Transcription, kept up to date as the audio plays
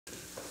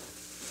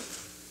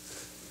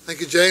Thank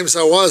you, James.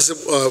 I was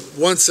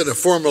once in a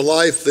former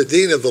life the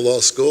dean of the law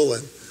school,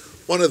 and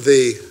one of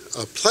the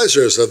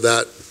pleasures of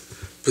that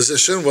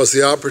position was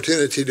the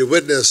opportunity to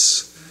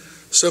witness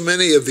so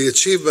many of the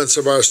achievements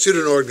of our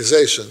student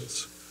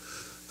organizations.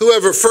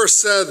 Whoever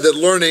first said that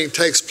learning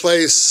takes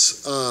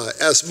place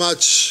as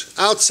much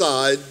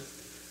outside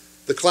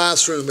the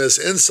classroom as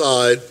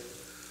inside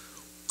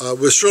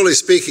was surely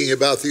speaking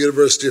about the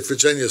University of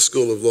Virginia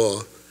School of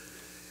Law.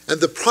 And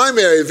the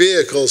primary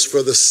vehicles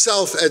for the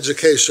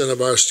self-education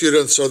of our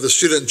students are the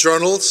student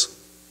journals,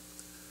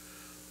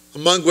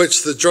 among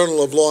which the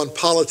Journal of Law and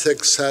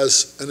Politics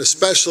has an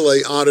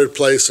especially honored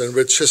place in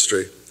rich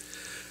history.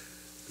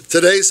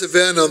 Today's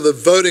event on the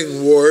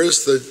voting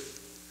wars, the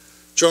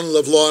Journal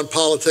of Law and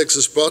Politics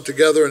has brought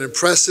together an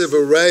impressive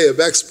array of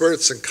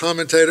experts and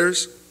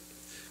commentators,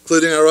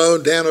 including our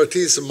own Dan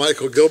Ortiz and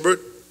Michael Gilbert,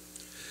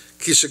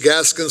 Keisha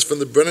Gaskins from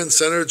the Brennan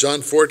Center,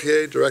 John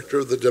Fortier, director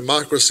of the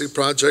Democracy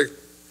Project,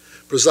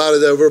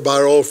 presided over by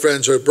our old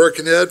friend Joe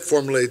Birkenhead,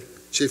 formerly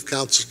chief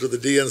counsel to the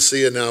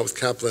DNC and now with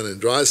Kaplan and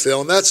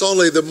Drysdale. And that's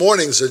only the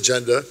morning's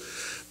agenda.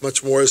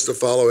 Much more is to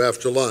follow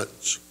after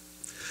lunch.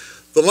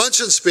 The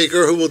luncheon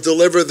speaker who will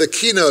deliver the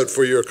keynote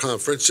for your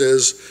conference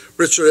is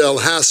Richard L.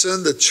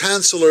 Hasen, the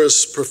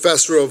Chancellor's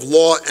Professor of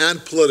Law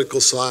and Political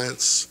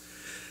Science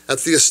at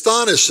the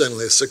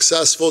astonishingly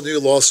successful new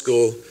law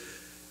school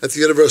at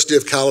the University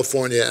of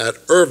California at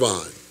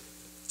Irvine.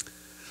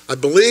 I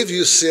believe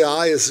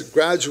UCI is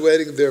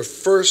graduating their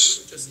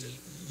first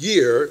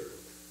year.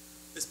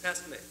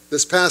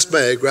 This past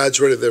May,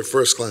 graduated their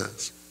first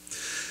class.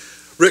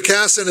 Rick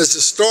Hasen is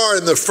a star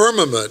in the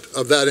firmament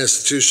of that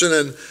institution,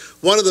 and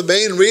one of the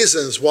main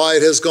reasons why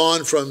it has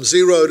gone from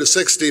 0 to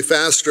 60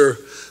 faster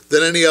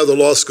than any other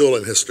law school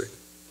in history.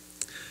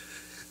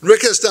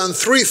 Rick has done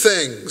three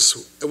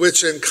things,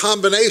 which in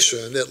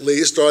combination, at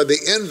least, are the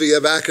envy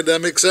of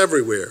academics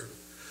everywhere.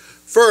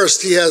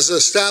 First, he has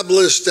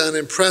established an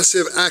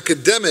impressive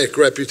academic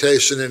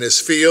reputation in his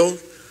field.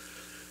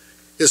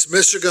 His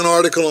Michigan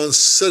article on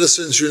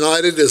Citizens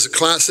United is a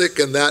classic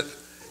in that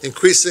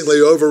increasingly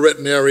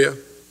overwritten area.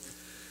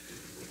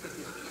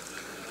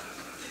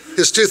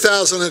 His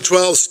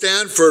 2012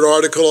 Stanford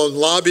article on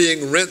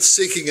lobbying,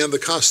 rent-seeking, and the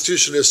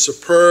Constitution is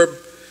superb.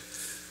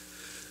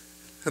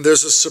 And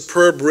there's a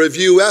superb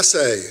review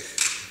essay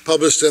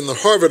published in the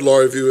Harvard Law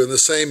Review in the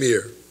same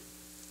year.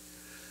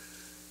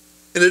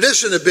 In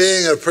addition to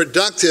being a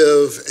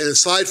productive,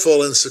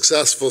 insightful, and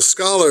successful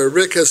scholar,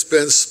 Rick has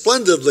been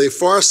splendidly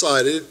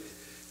farsighted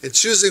in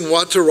choosing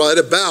what to write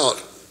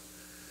about.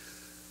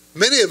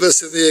 Many of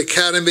us in the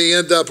academy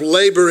end up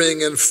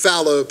laboring in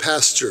fallow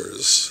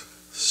pastures.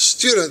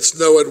 Students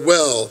know it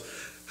well.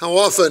 How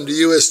often do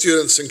you as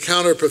students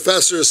encounter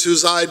professors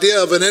whose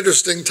idea of an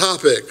interesting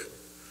topic,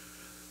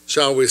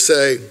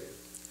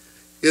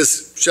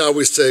 is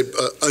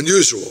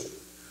unusual?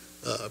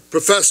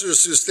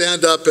 Professors who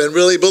stand up and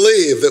really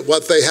believe that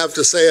what they have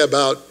to say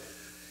about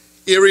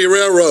Erie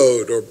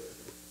Railroad or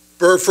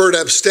Burford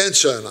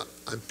abstention,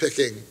 I'm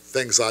picking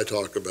things I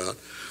talk about.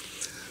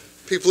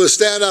 People who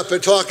stand up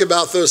and talk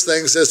about those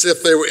things as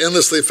if they were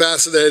endlessly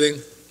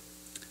fascinating,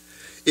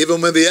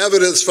 even when the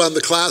evidence from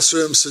the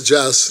classroom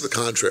suggests the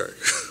contrary.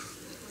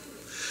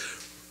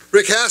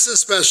 Rick Hasen's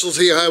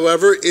specialty,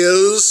 however,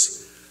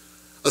 is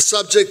a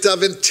subject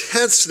of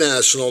intense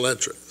national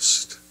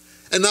interest,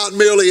 and not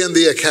merely in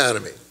the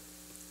academy.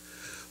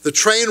 The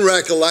train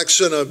wreck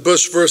election of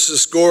Bush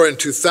versus Gore in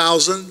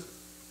 2000,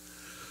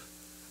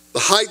 the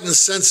heightened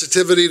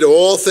sensitivity to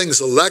all things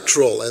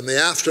electoral and the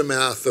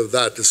aftermath of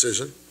that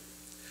decision,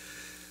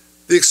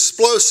 the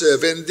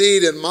explosive,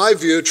 indeed, in my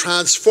view,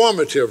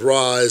 transformative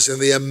rise in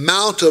the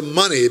amount of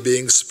money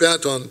being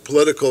spent on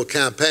political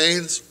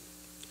campaigns,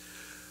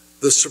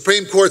 the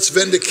Supreme Court's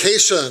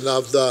vindication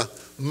of the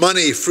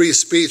money free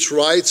speech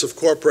rights of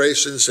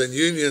corporations and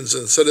unions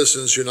and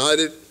Citizens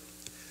United,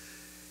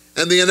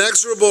 and the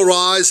inexorable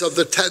rise of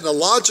the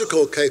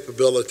technological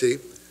capability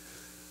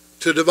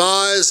to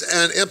devise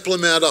and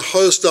implement a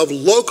host of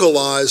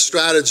localized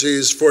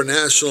strategies for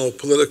national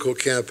political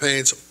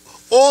campaigns.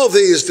 All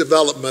these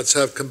developments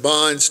have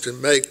combined to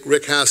make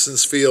Rick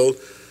Hasen's field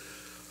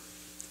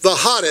the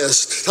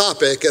hottest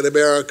topic in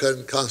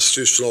American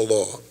constitutional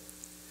law.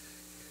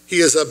 He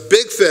is a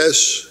big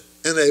fish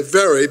in a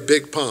very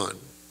big pond.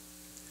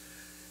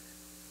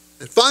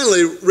 And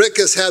finally, Rick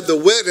has had the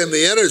wit and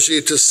the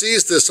energy to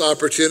seize this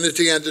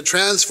opportunity and to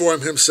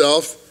transform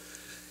himself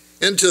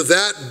into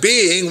that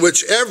being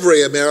which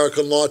every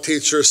American law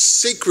teacher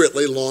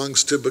secretly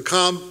longs to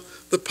become,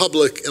 the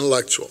public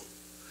intellectual.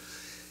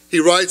 He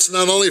writes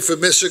not only for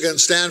Michigan,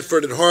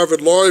 Stanford, and Harvard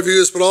Law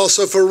Reviews, but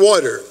also for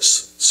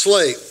Reuters,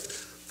 Slate,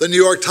 the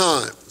New York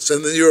Times,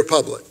 and the New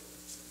Republic.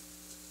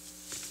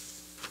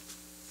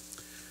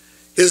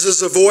 His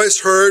is a voice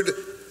heard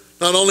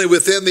not only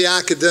within the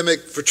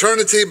academic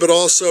fraternity, but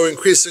also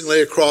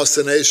increasingly across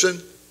the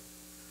nation.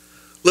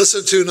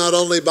 Listened to not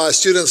only by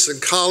students and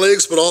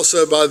colleagues, but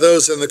also by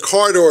those in the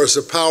corridors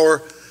of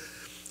power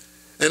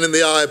and in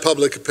the eye of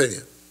public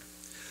opinion.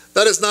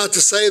 That is not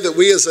to say that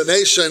we as a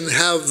nation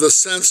have the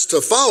sense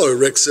to follow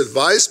Rick's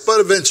advice, but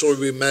eventually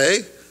we may,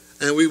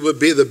 and we would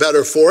be the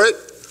better for it.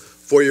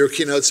 For your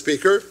keynote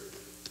speaker,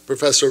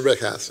 Professor Rick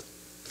Hasen.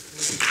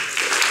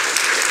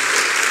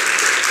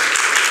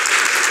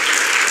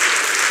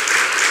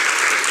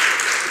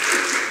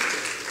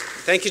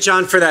 Thank you,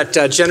 John, for that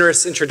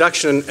generous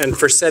introduction and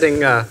for setting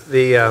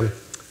the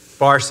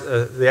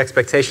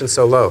expectations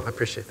so low. I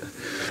appreciate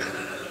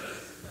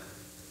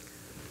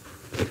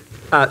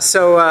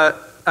that.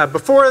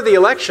 Before the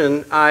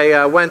election,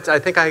 I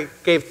think I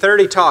gave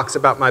 30 talks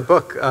about my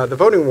book, The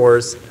Voting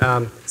Wars.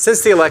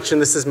 Since the election,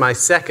 this is my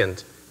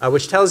second,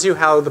 which tells you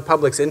how the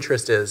public's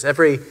interest is.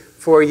 Every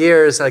 4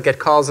 years, I get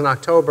calls in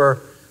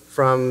October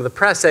from the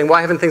press saying,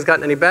 why haven't things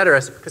gotten any better? I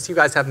said, because you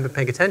guys haven't been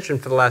paying attention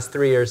for the last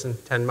 3 years and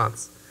 10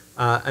 months.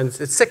 And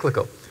it's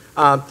cyclical.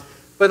 But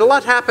a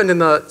lot happened in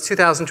the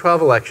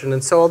 2012 election,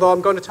 and so although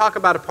I'm going to talk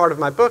about a part of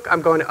my book,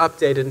 I'm going to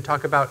update it and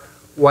talk about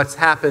what's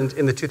happened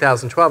in the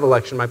 2012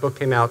 election. My book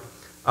came out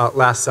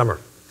last summer.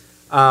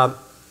 I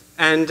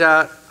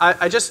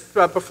just,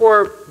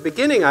 before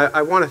beginning,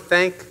 I want to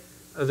thank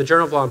the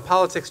Journal of Law and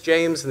Politics,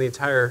 James, and the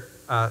entire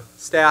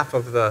staff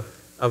of the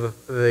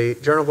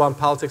Journal of Law and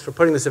Politics for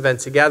putting this event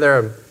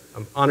together.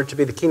 I'm honored to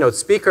be the keynote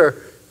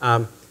speaker.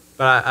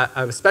 But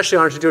I'm especially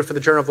honored to do it for the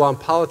Journal of Law and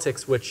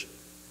Politics, which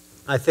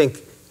I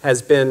think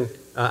has been,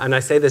 and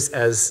I say this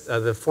as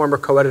the former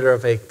co-editor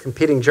of a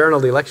competing journal,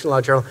 the Election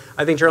Law Journal,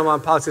 I think Journal of Law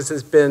and Politics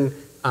has been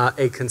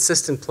a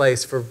consistent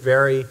place for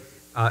very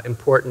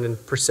important and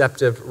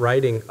perceptive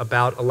writing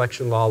about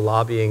election law,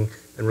 lobbying,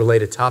 and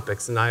related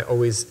topics. And I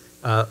always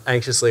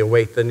anxiously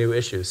await the new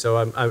issues. So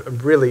I'm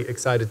really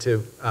excited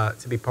to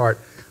be part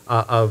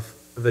of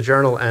the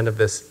journal and of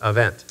this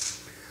event.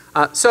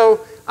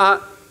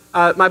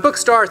 My book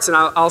starts, and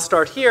I'll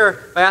start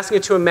here, by asking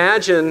you to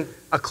imagine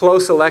a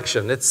close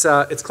election. It's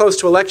close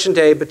to Election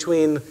Day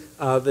between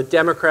the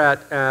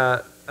Democratic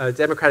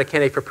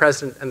candidate for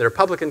president and the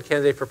Republican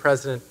candidate for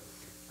president.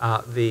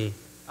 The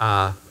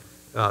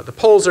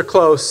polls are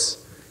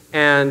close,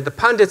 and the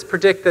pundits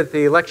predict that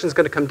the election is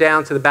going to come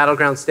down to the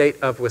battleground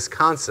state of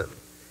Wisconsin.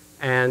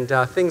 And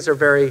things are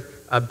very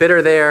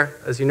bitter there.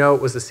 As you know,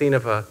 it was the scene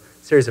of a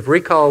series of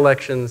recall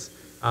elections,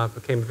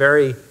 became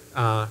very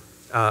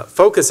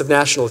focus of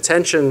national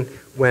attention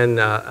when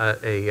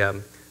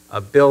a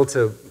bill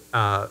to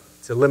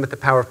limit the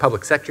power of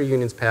public sector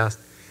unions passed.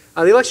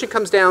 The election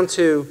comes down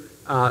to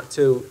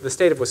the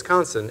state of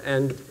Wisconsin,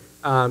 and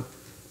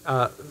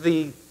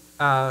the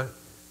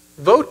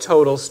vote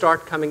totals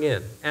start coming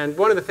in. And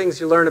one of the things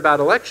you learn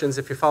about elections,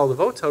 if you follow the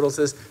vote totals,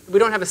 is we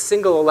don't have a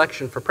single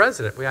election for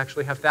president. We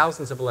actually have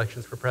thousands of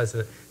elections for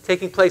president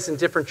taking place in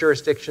different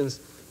jurisdictions,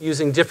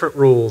 using different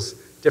rules,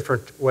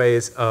 different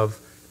ways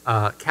of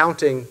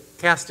casting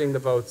the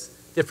votes,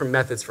 different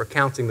methods for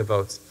counting the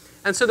votes.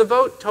 And so the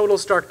vote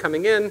totals start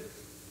coming in.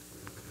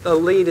 The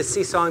lead is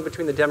seesawing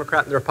between the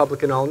Democrat and the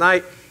Republican all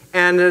night.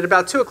 And at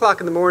about 2 o'clock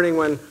in the morning,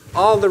 when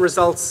all the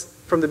results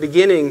from the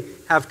beginning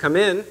have come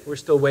in, we're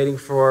still waiting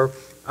for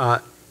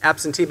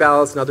absentee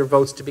ballots and other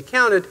votes to be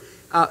counted,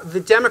 the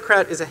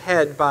Democrat is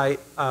ahead by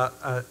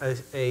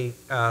a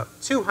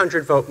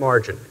 200-vote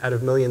margin out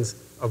of millions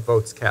of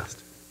votes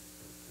cast.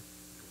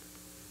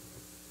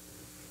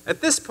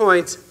 At this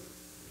point,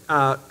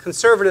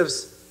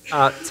 conservatives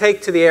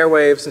take to the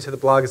airwaves and to the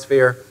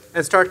blogosphere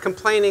and start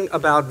complaining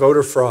about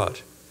voter fraud.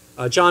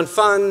 John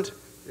Fund,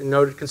 a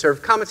noted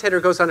conservative commentator,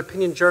 goes on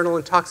Opinion Journal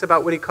and talks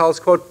about what he calls,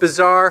 quote,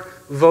 bizarre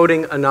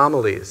voting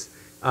anomalies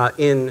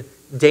in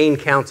Dane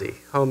County,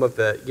 home of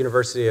the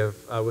University of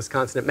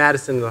Wisconsin at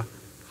Madison, the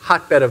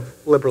hotbed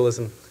of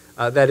liberalism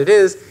that it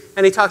is.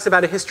 And he talks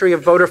about a history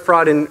of voter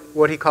fraud in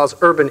what he calls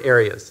urban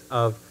areas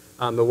of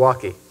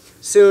Milwaukee.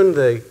 Soon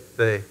the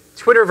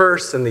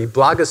Twitterverse and the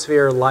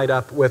blogosphere light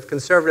up with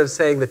conservatives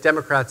saying that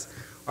Democrats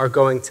are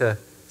going to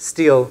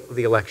steal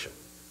the election.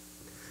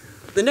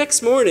 The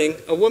next morning,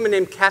 a woman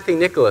named Kathy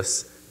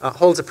Nicholas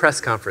holds a press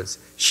conference.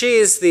 She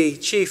is the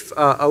chief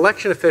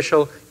election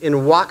official in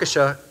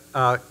Waukesha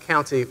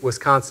County,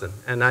 Wisconsin.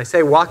 And I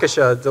say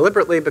Waukesha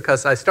deliberately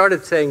because I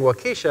started saying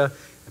Waukesha,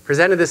 I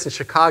presented this in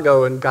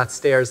Chicago and got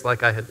stares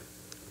like I had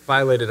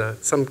violated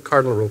some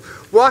cardinal rule.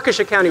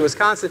 Waukesha County,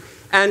 Wisconsin.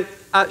 And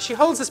she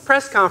holds this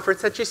press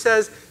conference that she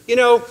says, you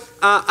know,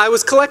 I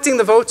was collecting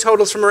the vote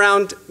totals from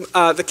around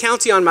the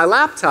county on my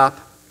laptop,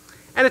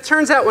 and it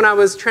turns out when I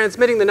was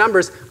transmitting the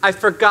numbers, I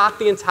forgot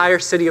the entire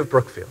city of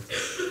Brookfield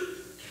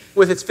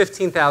with its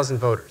 15,000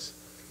 voters.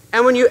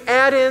 And when you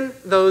add in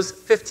those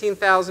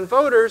 15,000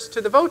 voters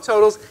to the vote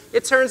totals,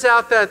 it turns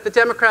out that the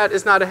Democrat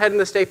is not ahead in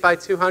the state by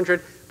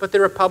 200, but the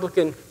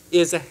Republican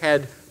is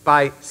ahead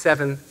by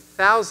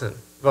 7,000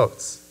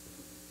 votes.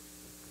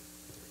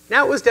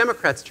 Now it was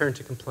Democrats' turn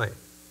to complain.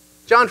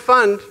 John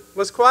Fund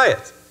was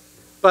quiet,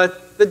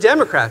 but the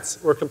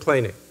Democrats were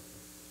complaining.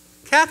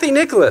 Kathy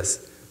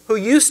Nicholas, who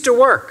used to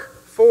work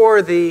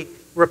for the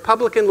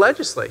Republican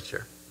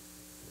legislature,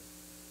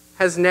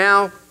 has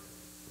now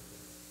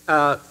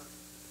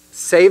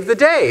saved the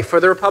day for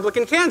the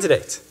Republican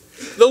candidate.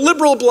 The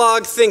liberal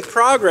blog Think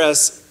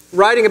Progress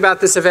writing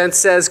about this event,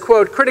 says,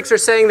 quote, "Critics are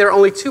saying there are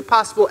only two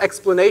possible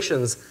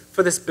explanations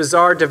for this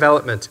bizarre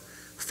development: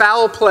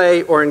 foul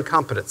play or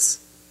incompetence."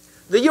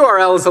 The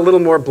URL is a little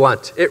more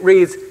blunt. It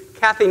reads,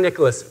 "Kathy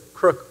Nicholas,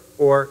 crook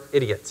or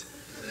idiot."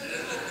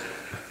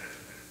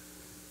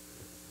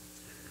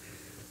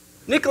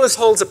 Nicholas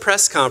holds a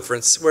press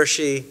conference where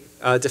she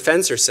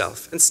defends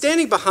herself. And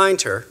standing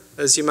behind her,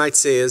 as you might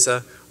see, is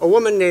a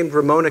woman named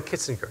Ramona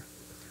Kitzinger.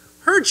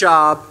 Her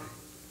job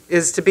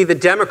is to be the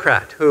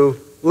Democrat who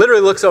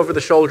literally looks over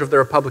the shoulder of the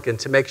Republican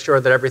to make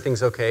sure that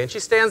everything's okay. And she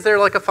stands there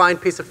like a fine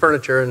piece of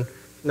furniture and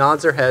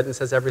nods her head and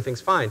says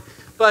everything's fine.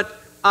 But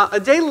a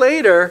day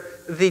later,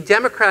 the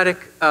Democratic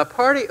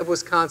Party of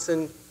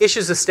Wisconsin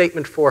issues a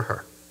statement for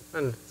her.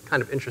 And it's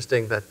kind of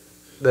interesting that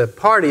the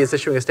party is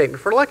issuing a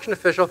statement for an election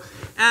official.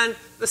 And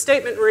the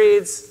statement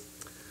reads,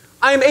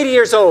 "I am 80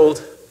 years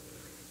old,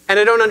 and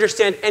I don't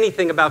understand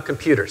anything about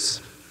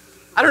computers.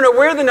 I don't know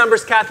where the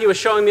numbers Kathy was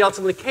showing me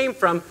ultimately came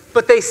from,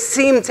 but they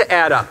seem to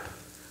add up.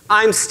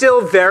 I'm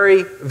still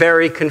very,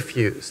 very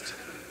confused."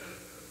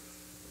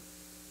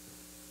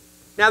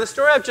 Now, the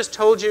story I've just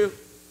told you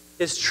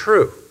is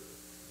true.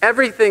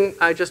 Everything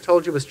I just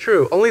told you was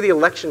true. Only the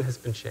election has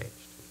been changed.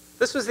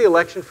 This was the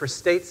election for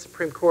state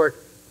Supreme Court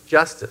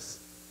justice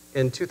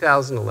in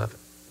 2011.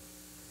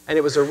 And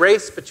it was a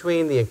race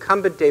between the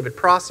incumbent David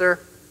Prosser,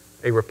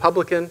 a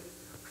Republican,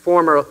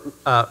 former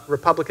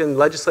Republican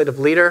legislative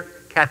leader.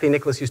 Kathy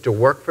Nicholas used to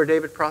work for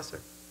David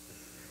Prosser.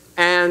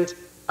 And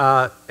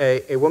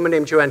a woman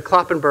named Joanne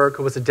Kloppenberg,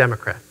 who was a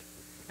Democrat.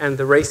 And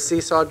the race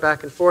seesawed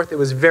back and forth. It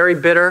was very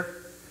bitter.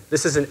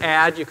 This is an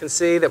ad you can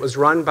see that was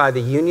run by the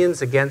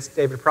unions against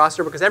David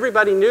Prosser because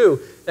everybody knew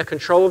that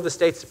control of the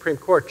state Supreme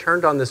Court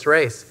turned on this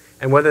race,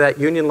 and whether that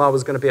union law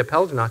was going to be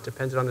upheld or not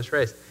depended on this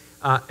race.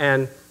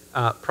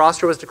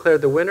 Prosser was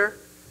declared the winner.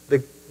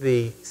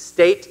 The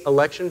state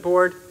election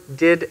board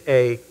did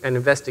an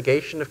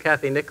investigation of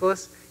Kathy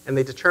Nicholas, and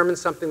they determined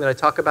something that I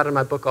talk about in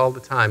my book all the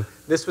time.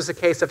 This was a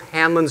case of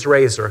Hanlon's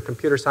razor, a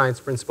computer science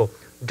principle.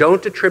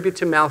 Don't attribute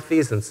to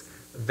malfeasance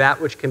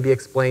that which can be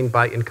explained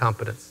by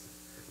incompetence.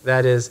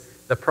 That is,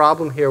 the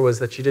problem here was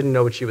that she didn't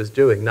know what she was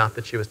doing, not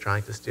that she was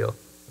trying to steal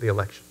the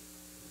election.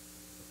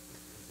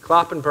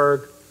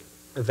 Kloppenberg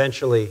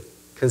eventually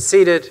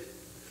conceded.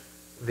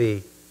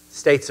 The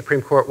state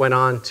Supreme Court went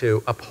on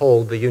to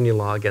uphold the union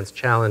law against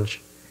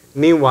challenge.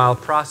 Meanwhile,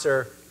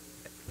 Prosser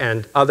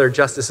and other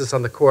justices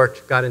on the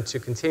court got into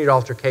continued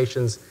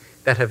altercations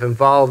that have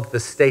involved the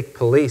state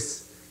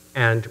police.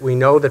 And we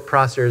know that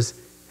Prosser's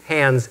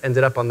hands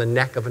ended up on the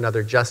neck of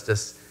another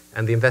justice.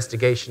 And the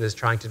investigation is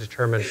trying to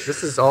determine,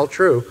 this is all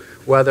true,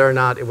 whether or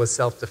not it was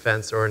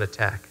self-defense or an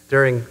attack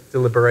during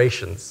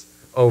deliberations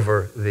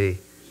over the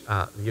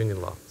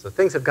union law. So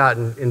things have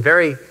gotten, in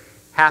very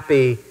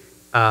happy,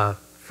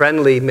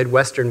 friendly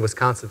Midwestern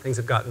Wisconsin, things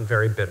have gotten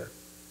very bitter.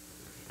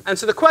 And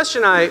so the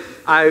question I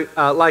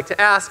like to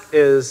ask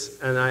is,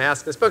 and I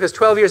ask in this book, is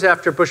 12 years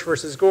after Bush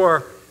versus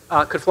Gore,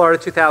 could Florida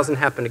 2000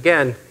 happen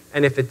again?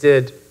 And if it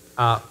did,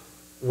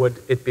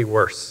 would it be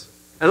worse?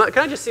 And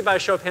can I just see by a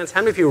show of hands, how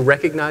many of you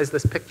recognize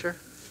this picture?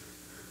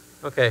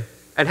 Okay.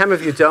 And how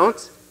many of you don't?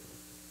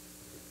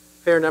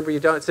 Fair number you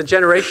don't. It's a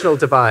generational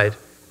divide.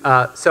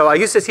 So I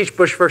used to teach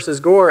Bush versus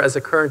Gore as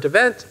a current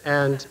event,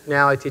 and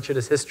now I teach it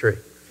as history.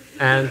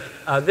 And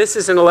this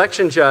is an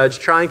election judge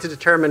trying to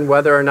determine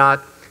whether or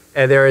not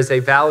there is a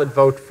valid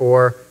vote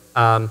for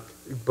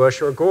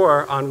Bush or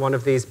Gore on one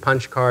of these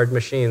punch card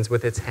machines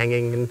with its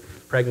hanging and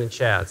pregnant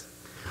chads.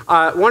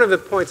 One of the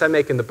points I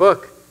make in the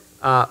book,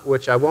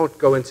 which I won't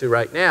go into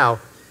right now,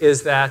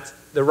 is that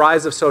the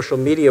rise of social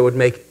media would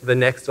make the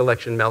next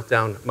election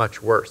meltdown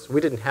much worse.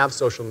 We didn't have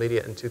social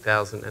media in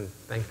 2000, and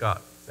thank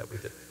God that we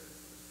did.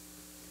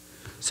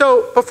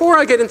 So before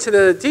I get into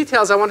the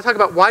details, I want to talk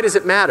about why does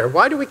it matter?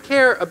 Why do we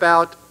care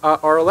about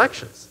our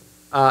elections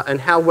and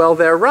how well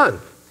they're run?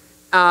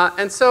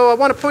 And so I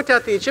want to point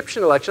out the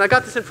Egyptian election. I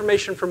got this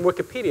information from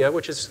Wikipedia,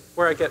 which is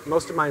where I get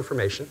most of my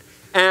information.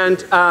 And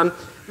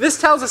this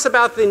tells us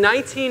about the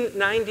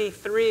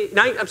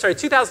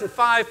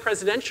 2005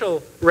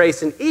 presidential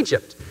race in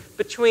Egypt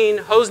between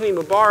Hosni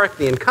Mubarak,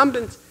 the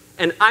incumbent,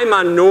 and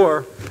Ayman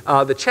Noor,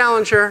 the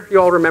challenger.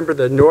 You all remember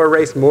the Noor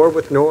race, More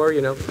with Noor,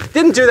 you know.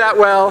 Didn't do that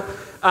well.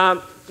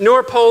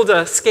 Noor polled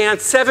a scant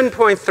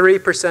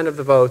 7.3% of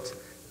the vote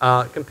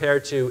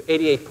compared to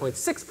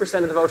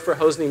 88.6% of the vote for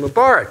Hosni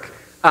Mubarak.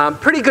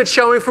 Pretty good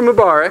showing for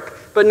Mubarak,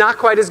 but not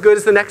quite as good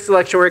as the next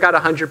election where he got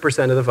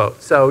 100% of the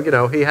vote. So, you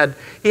know, he had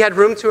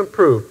room to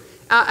improve.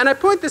 And I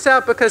point this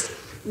out because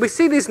we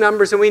see these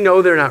numbers and we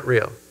know they're not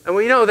real. And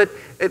we know that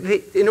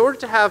in order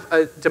to have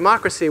a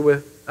democracy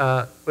with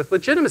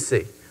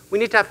legitimacy, we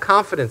need to have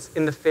confidence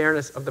in the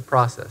fairness of the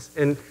process,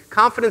 and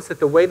confidence that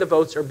the way the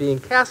votes are being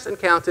cast and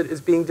counted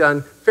is being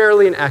done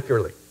fairly and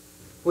accurately,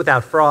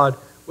 without fraud,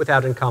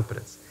 without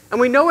incompetence. And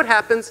we know what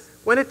happens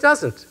when it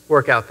doesn't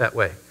work out that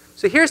way.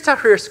 So here's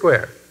Tahrir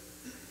Square.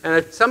 And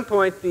at some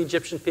point, the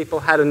Egyptian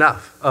people had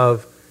enough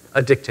of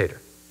a dictator.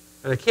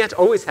 And it can't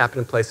always happen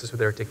in places where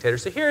there are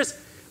dictators. So here's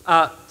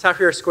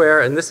Tahrir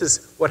Square, and this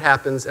is what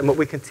happens and what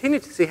we continue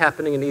to see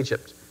happening in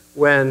Egypt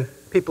when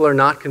people are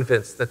not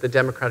convinced that the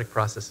democratic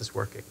process is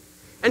working.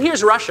 And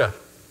here's Russia,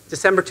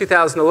 December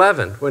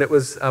 2011, when it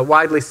was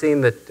widely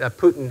seen that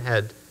Putin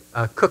had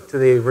cooked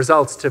the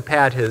results to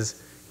pad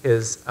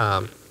his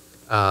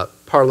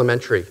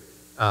parliamentary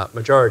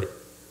majority.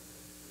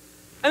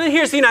 And then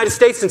here's the United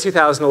States in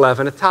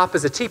 2011. At the top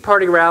is a Tea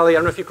Party rally. I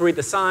don't know if you can read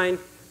the sign.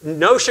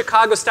 No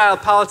Chicago-style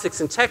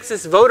politics in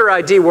Texas. Voter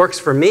ID works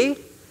for me.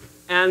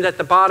 And at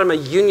the bottom, a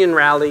union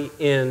rally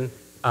in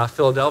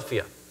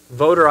Philadelphia.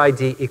 Voter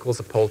ID equals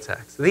a poll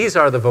tax. These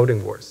are the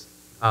voting wars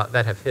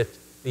that have hit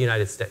the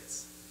United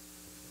States.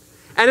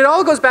 And it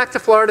all goes back to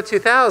Florida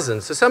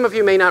 2000. So some of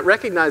you may not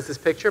recognize this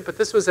picture, but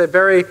this was a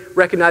very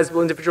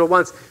recognizable individual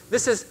once.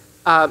 This is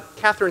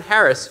Katherine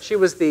Harris. She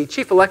was the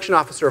chief election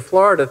officer of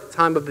Florida at the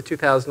time of the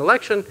 2000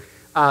 election,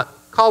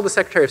 called the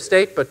Secretary of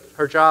State, but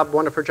her job,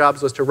 one of her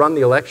jobs was to run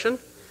the election.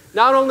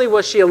 Not only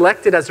was she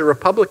elected as a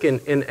Republican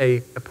in a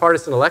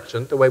partisan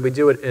election, the way we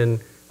do it in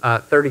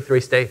 33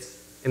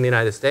 states in the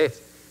United States,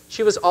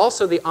 she was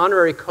also the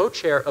honorary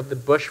co-chair of the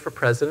Bush for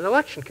President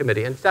Election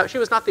Committee. And she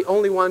was not the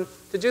only one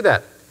to do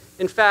that.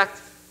 In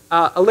fact,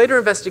 a later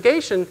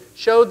investigation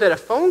showed that a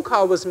phone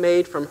call was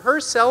made from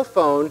her cell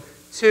phone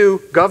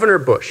to Governor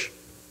Bush.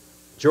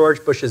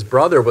 George Bush's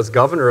brother was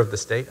governor of the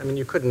state. I mean,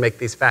 you couldn't make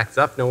these facts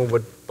up. No one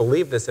would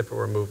believe this if it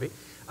were a movie.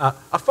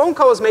 A phone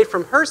call was made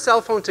from her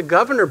cell phone to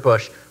Governor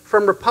Bush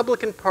from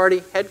Republican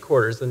Party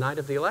headquarters the night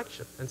of the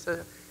election. And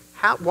so,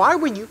 why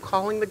were you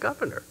calling the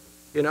governor?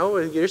 You know,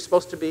 you're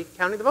supposed to be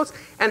counting the votes.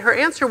 And her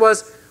answer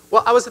was,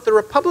 well, I was at the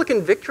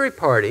Republican Victory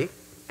Party,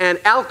 and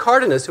Al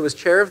Cardenas, who was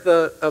chair of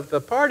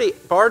the party,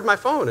 borrowed my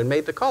phone and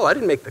made the call. I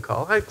didn't make the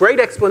call. I had a great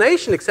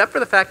explanation, except for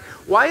the fact,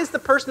 why is the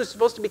person who's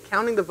supposed to be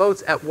counting the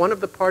votes at one of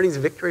the party's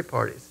victory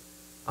parties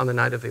on the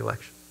night of the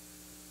election?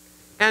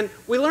 And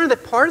we learned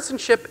that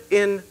partisanship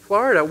in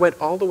Florida went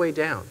all the way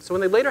down. So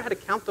when they later had to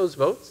count those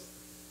votes,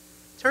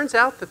 it turns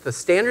out that the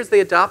standards they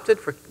adopted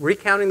for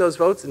recounting those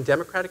votes in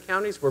Democratic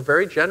counties were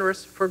very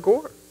generous for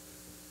Gore.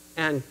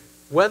 And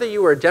whether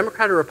you were a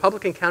Democrat or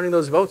Republican counting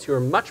those votes, you were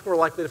much more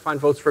likely to find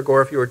votes for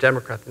Gore if you were a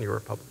Democrat than you were a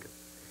Republican.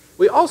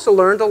 We also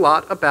learned a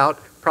lot about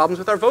problems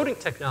with our voting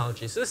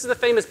technology. So this is the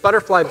famous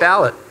butterfly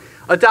ballot,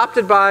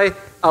 adopted by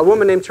a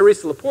woman named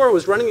Teresa Lepore, who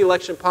was running the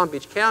election in Palm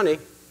Beach County,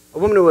 a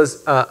woman who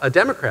was a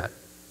Democrat.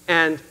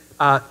 And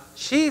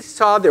she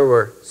saw there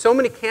were so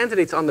many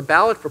candidates on the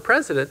ballot for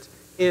president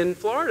in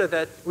Florida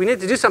that we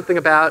needed to do something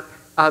about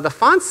the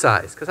font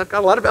size, because I've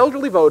got a lot of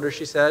elderly voters,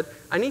 she said.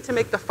 I need to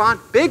make the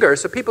font bigger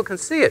so people can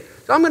see it.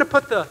 So I'm going to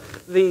put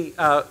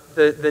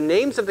the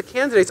names of the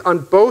candidates on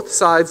both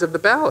sides of the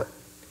ballot.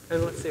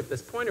 And let's see if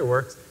this pointer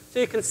works. So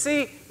you can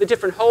see the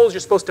different holes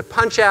you're supposed to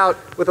punch out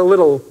with a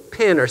little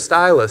pin or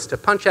stylus to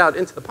punch out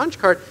into the punch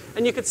card.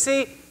 And you can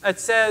see it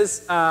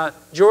says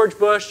George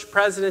Bush,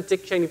 President,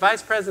 Dick Cheney,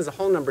 Vice President, is a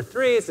hole number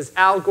 3. It says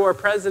Al Gore,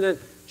 President,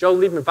 Joe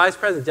Lieberman, Vice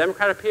President,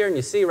 Democrat up here. And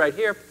you see right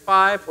here,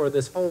 5, or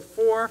this hole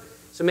 4.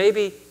 So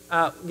maybe,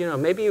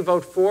 maybe you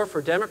vote 4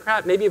 for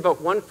Democrat. Maybe you vote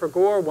 1 for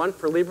Gore, 1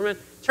 for Lieberman.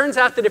 Turns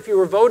out that if you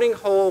were voting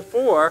hole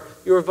 4,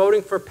 you were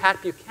voting for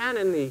Pat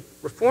Buchanan, the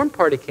Reform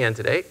Party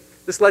candidate.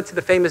 This led to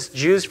the famous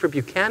Jews for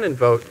Buchanan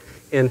vote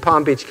in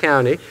Palm Beach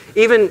County.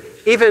 Even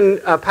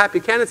Pat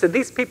Buchanan said,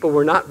 these people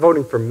were not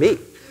voting for me.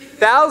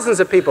 Thousands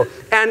of people.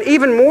 And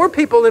even more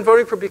people than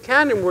voting for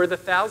Buchanan were the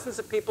thousands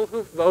of people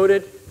who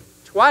voted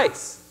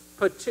twice,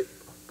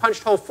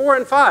 punched hole 4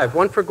 and 5,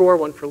 1 for Gore,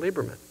 1 for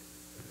Lieberman.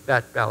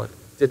 That ballot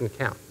didn't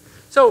count.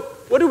 So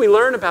what did we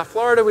learn about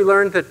Florida? We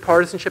learned that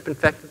partisanship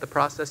infected the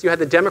process. You had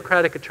the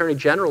Democratic Attorney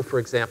General, for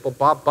example,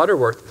 Bob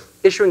Butterworth,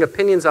 issuing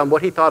opinions on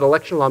what he thought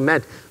election law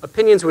meant,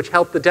 opinions which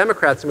helped the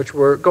Democrats and which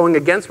were going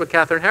against what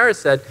Katherine Harris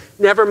said,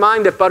 never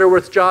mind that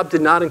Butterworth's job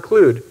did not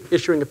include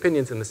issuing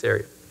opinions in this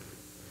area.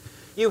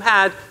 You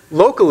had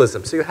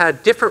localism, so you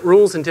had different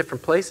rules in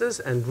different places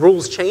and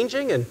rules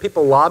changing and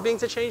people lobbying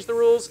to change the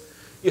rules.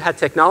 You had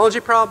technology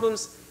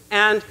problems,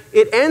 and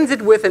it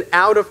ended with an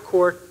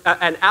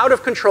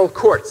out-of-control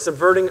court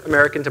subverting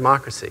American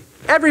democracy.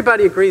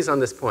 Everybody agrees on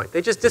this point.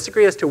 They just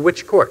disagree as to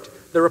which court.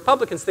 The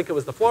Republicans think it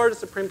was the Florida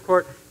Supreme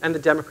Court, and the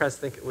Democrats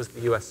think it was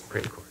the US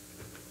Supreme Court.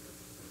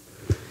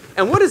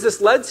 And what has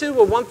this led to?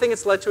 Well, one thing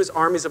it's led to is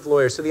armies of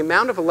lawyers. So the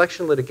amount of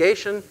election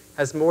litigation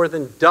has more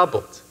than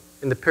doubled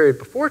in the period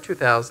before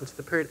 2000 to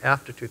the period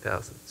after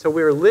 2000. So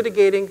we are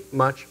litigating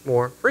much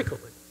more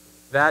frequently.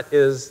 That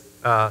is,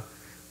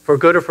 for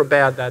good or for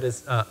bad, that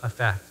is a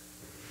fact.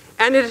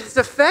 And it has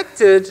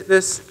affected,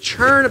 this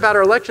churn about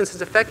our elections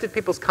has affected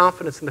people's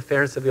confidence in the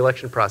fairness of the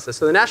election process.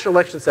 So the National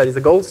Election Studies, the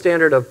gold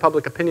standard of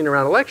public opinion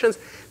around elections,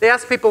 they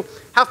asked people,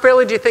 how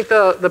fairly do you think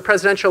the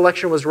presidential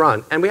election was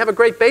run? And we have a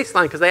great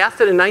baseline because they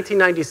asked it in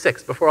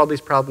 1996 before all these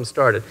problems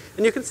started.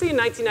 And you can see in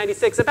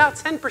 1996, about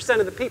 10%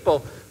 of the people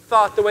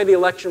thought the way the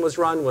election was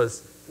run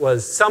was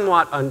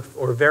somewhat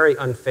or very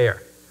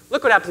unfair.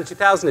 Look what happens in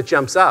 2000, it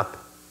jumps up.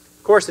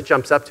 Of course it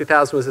jumps up,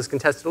 2000 was this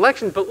contested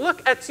election, but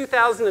look at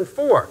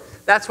 2004.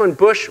 That's when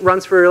Bush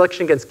runs for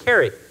re-election against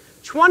Kerry.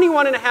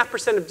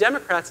 21.5% of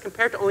Democrats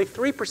compared to only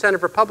 3%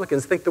 of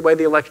Republicans think the way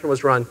the election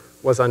was run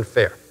was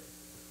unfair.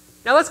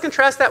 Now let's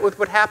contrast that with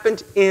what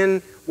happened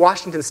in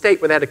Washington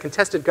State, where they had a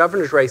contested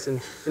governor's race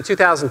in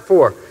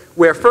 2004,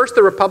 where first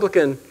the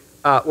Republican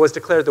was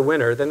declared the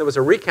winner, then there was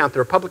a recount, the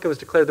Republican was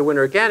declared the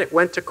winner again, it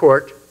went to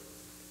court,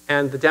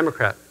 and the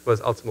Democrat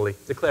was ultimately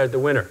declared the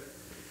winner.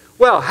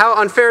 Well, how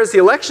unfair is the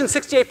election?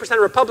 68%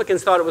 of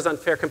Republicans thought it was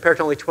unfair compared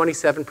to only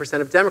 27%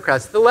 of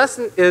Democrats. The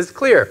lesson is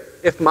clear.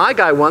 If my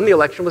guy won, the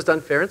election was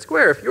done fair and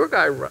square. If your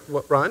guy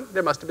won,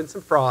 there must have been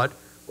some fraud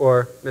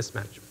or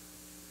mismanagement.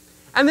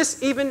 And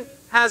this even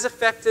has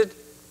affected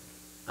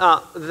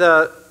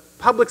the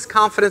public's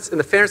confidence in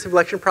the fairness of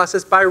election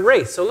process by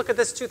race. So look at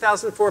this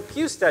 2004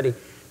 Pew study.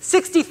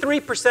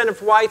 63%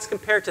 of whites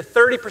compared to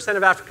 30%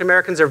 of African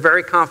Americans are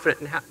very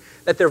confident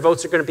that their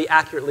votes are going to be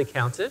accurately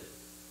counted.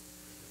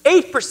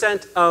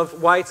 8%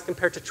 of whites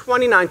compared to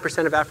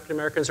 29% of African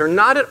Americans are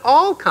not at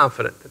all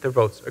confident that their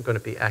votes are going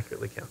to be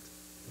accurately counted.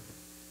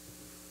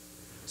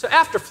 So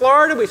after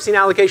Florida, we've seen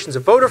allegations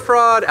of voter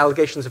fraud,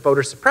 allegations of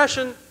voter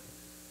suppression,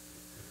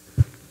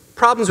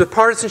 problems with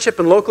partisanship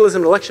and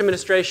localism in election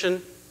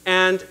administration,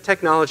 and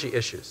technology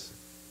issues.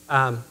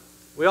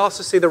 We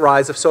also see the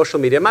rise of social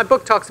media. My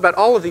book talks about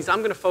all of these. I'm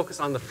going to focus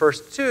on the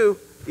first two,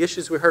 the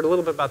issues we heard a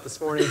little bit about this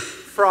morning,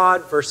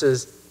 fraud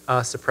versus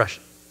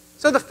suppression.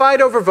 So the fight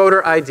over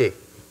voter ID.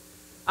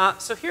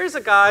 So here's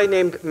a guy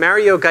named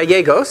Mario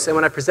Gallegos, and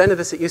when I presented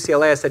this at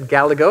UCLA, I said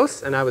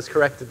Gallegos, and I was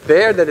corrected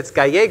there that it's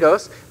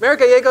Gallegos. Mario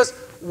Gallegos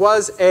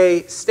was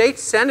a state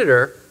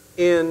senator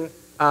in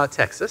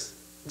Texas,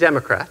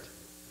 Democrat,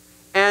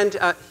 and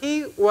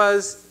he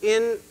was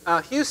in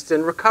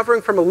Houston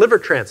recovering from a liver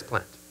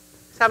transplant.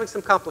 He's having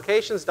some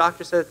complications.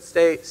 Doctor said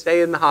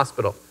stay in the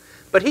hospital.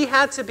 But he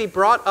had to be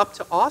brought up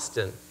to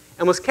Austin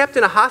and was kept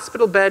in a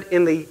hospital bed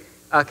in the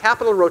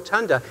Capitol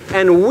Rotunda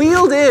and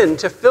wheeled in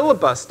to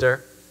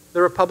filibuster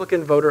the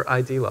Republican voter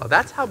ID law.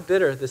 That's how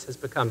bitter this has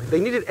become. They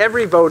needed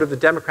every vote of the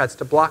Democrats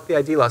to block the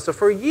ID law. So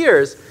for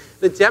years,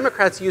 the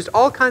Democrats used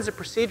all kinds of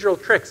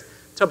procedural tricks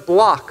to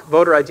block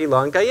voter ID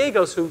law. And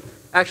Gallegos, who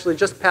actually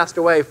just passed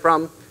away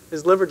from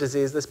his liver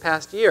disease this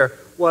past year,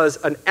 was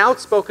an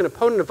outspoken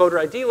opponent of voter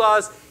ID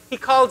laws. He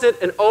called it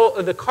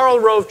the Karl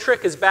Rove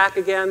trick is back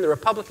again. The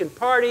Republican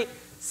Party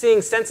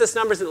seeing census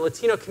numbers that the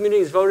Latino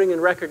community is voting in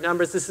record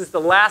numbers. This is the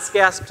last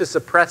gasp to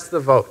suppress the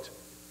vote.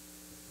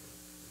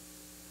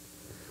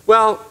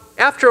 Well,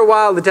 after a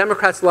while, the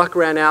Democrats' luck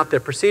ran out.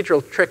 Their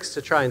procedural tricks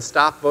to try and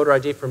stop voter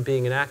ID from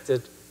being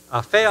enacted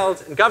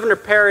failed, and Governor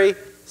Perry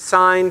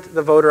signed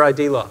the voter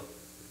ID law.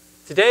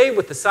 Today,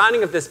 with the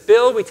signing of this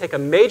bill, we take a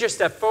major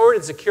step forward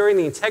in securing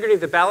the integrity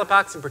of the ballot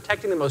box and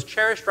protecting the most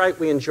cherished right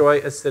we enjoy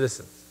as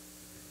citizens.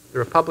 The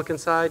Republican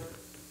side,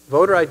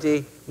 voter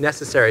ID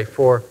necessary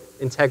for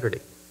integrity.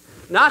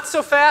 Not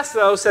so fast,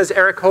 though, says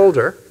Eric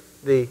Holder,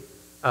 the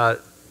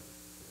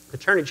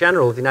Attorney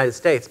General of the United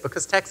States,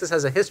 because Texas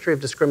has a history of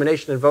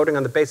discrimination in voting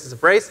on the basis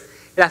of race.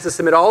 It has to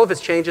submit all of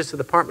its changes to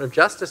the Department of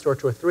Justice or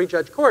to a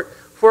 3-judge court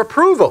for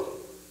approval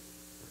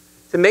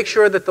to make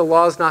sure that the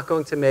law is not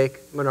going to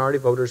make minority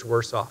voters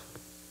worse off.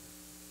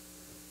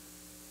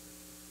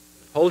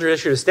 Holder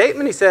issued a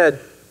statement. He said,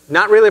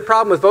 not really a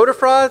problem with voter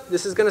fraud.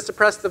 This is going to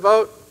suppress the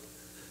vote.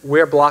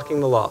 We're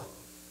blocking the law.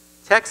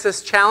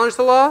 Texas challenged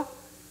the law,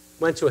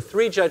 went to a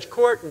 3-judge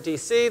court in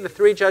D.C. The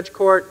 3-judge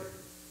court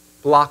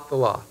blocked the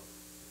law.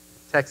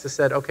 Texas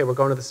said, okay, we're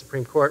going to the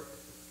Supreme Court.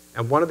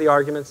 And one of the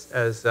arguments,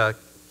 as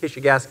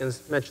Keisha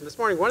Gaskins mentioned this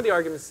morning, one of the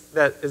arguments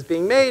that is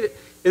being made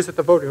is that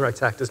the Voting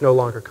Rights Act is no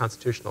longer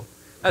constitutional.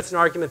 That's an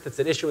argument that's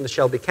at issue in the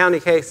Shelby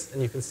County case,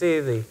 and you can see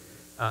the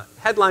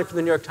headline from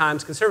the New York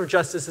Times, conservative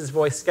justices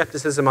voice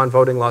skepticism on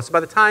voting law. So by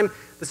the time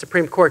the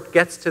Supreme Court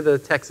gets to the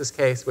Texas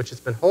case, which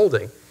it's been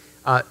holding,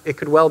 it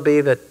could well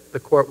be that the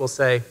court will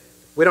say,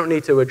 we don't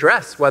need to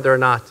address whether or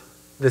not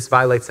this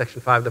violates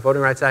Section 5 of the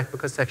Voting Rights Act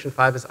because Section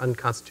 5 is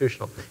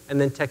unconstitutional. And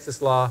then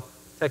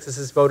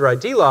Texas's voter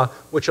ID law,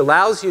 which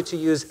allows you to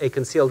use a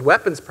concealed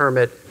weapons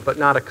permit but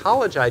not a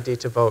college ID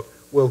to vote,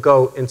 will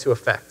go into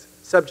effect,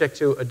 subject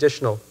to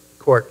additional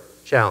court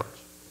challenge.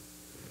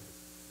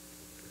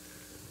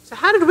 So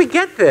how did we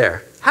get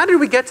there? How did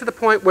we get to the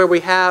point where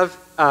we have,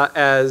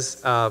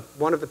 as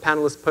one of the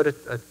panelists put it,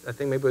 I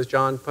think maybe it was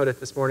John put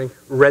it this morning,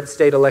 red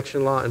state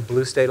election law and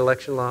blue state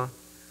election law?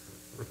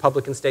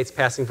 Republican states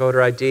passing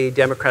voter ID,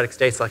 Democratic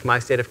states like my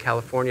state of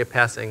California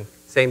passing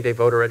same-day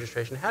voter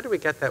registration. How did we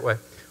get that way?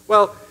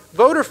 Well,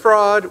 voter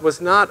fraud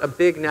was not a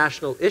big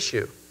national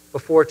issue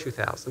before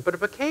 2000, but it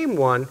became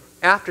one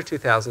after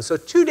 2000. So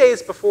 2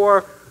 days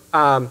before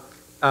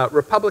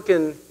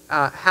Republican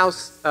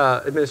House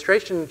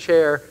Administration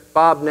Chair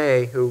Bob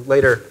Ney, who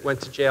later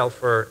went to jail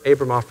for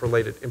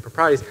Abramoff-related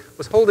improprieties,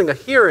 was holding a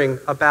hearing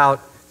about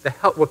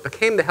what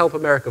became the Help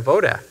America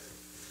Vote Act.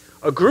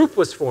 A group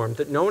was formed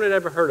that no one had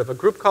ever heard of, a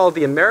group called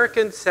the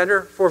American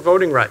Center for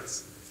Voting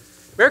Rights.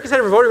 American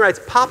Center for Voting Rights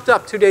popped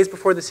up 2 days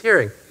before this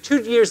hearing.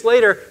 2 years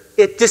later,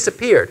 it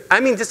disappeared. I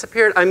mean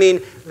disappeared, I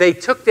mean they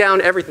took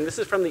down everything. This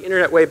is from the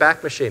Internet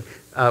Wayback Machine.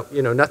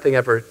 Nothing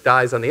ever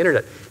dies on the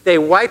internet. They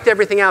wiped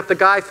everything out. The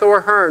guy,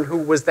 Thor Hearn, who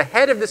was the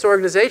head of this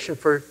organization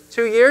for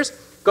 2 years,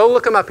 Go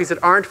look him up. He's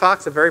at Orange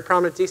Fox, a very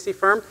prominent DC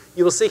firm.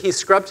 You will see he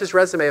scrubbed his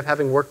resume of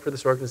having worked for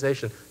this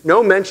organization.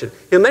 No mention.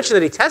 He'll mention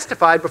that he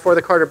testified before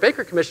the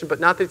Carter-Baker Commission, but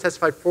not that he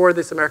testified for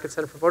this American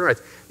Center for Voting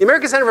Rights. The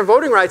American Center for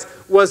Voting Rights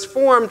was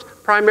formed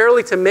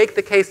primarily to make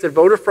the case that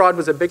voter fraud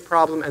was a big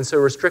problem, and so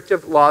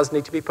restrictive laws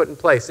need to be put in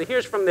place. So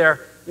here's from their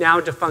now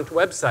defunct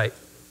website.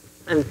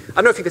 And I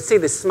don't know if you could see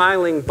this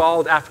smiling,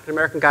 bald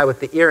African-American guy with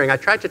the earring. I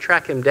tried to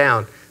track him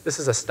down. This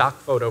is a stock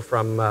photo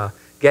from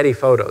Getty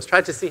Photos.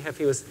 Tried to see if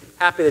he was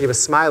happy that he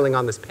was smiling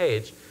on this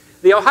page.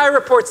 The Ohio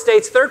report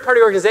states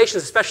third-party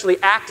organizations, especially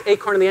ACT,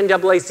 ACORN, and the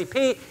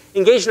NAACP,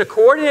 engaged in a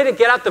coordinated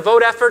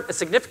get-out-the-vote effort. A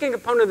significant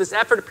component of this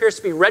effort appears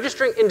to be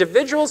registering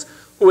individuals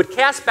who would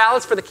cast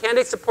ballots for the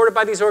candidates supported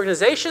by these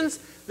organizations.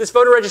 This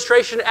voter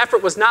registration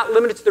effort was not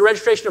limited to the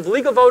registration of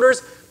legal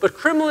voters, but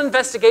criminal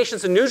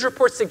investigations and news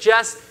reports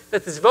suggest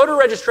that this voter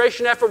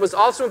registration effort was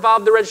also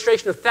involved in the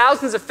registration of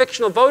thousands of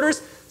fictional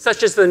voters,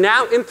 such as the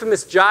now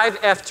infamous Jive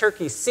F.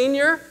 Turkey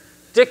Sr.,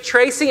 Dick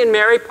Tracy, and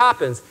Mary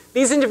Poppins.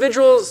 Those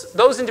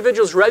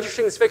individuals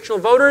registering as fictional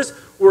voters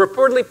were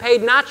reportedly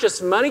paid not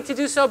just money to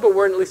do so, but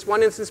were in at least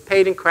one instance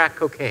paid in crack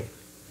cocaine.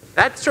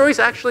 That story is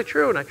actually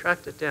true, and I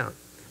tracked it down.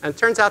 And it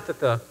turns out that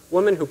the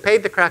woman who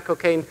paid the crack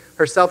cocaine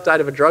herself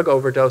died of a drug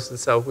overdose, and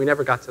so we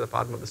never got to the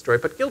bottom of the story,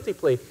 but guilty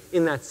plea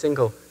in that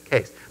single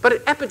case. But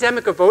an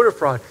epidemic of voter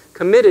fraud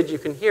committed, you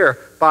can hear,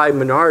 by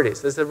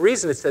minorities. There's a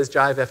reason it says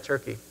Jive F.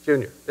 Turkey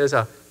Jr. There's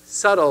a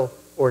subtle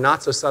or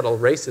not so subtle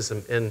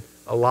racism in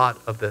a lot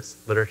of this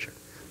literature.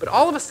 But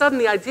all of a sudden,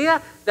 the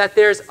idea that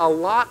there's a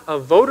lot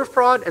of voter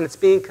fraud and it's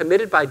being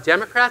committed by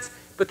Democrats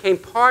became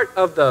part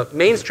of the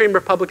mainstream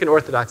Republican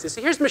orthodoxy.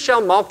 So here's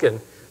Michelle Malkin,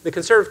 the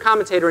conservative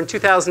commentator in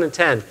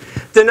 2010.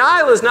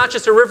 Denial is not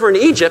just a river in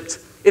Egypt,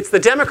 it's the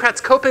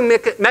Democrats' coping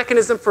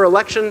mechanism for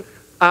election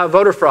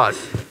voter fraud.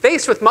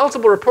 Faced with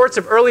multiple reports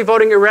of early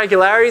voting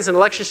irregularities and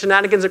election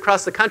shenanigans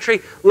across the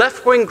country,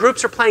 left-wing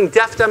groups are playing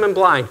deaf, dumb, and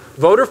blind.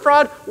 Voter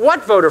fraud?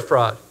 What voter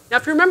fraud? Now,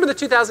 if you remember the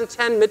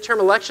 2010 midterm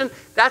election,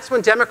 that's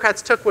when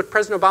Democrats took what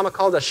President Obama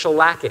called a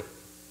shellacking.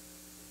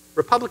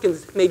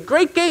 Republicans made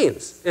great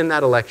gains in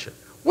that election.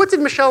 What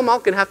did Michelle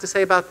Malkin have to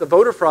say about the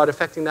voter fraud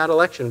affecting that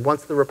election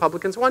once the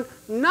Republicans won?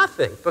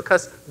 Nothing,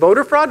 because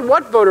voter fraud?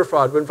 What voter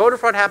fraud? When voter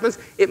fraud happens,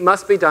 it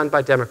must be done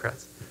by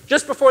Democrats.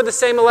 Just before the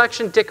same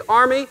election, Dick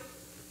Armey,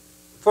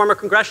 former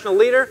congressional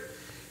leader,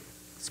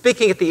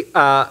 speaking at the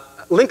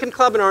Lincoln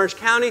Club in Orange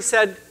County,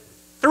 said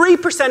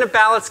 3% of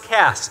ballots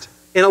cast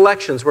in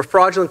elections were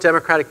fraudulent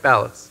Democratic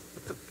ballots.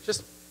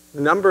 Just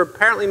the number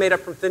apparently made up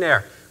from thin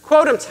air.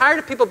 Quote, I'm tired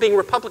of people being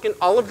Republican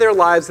all of their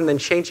lives and then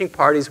changing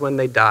parties when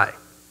they die.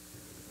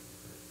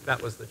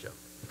 That was the joke.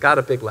 Got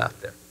a big laugh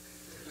there.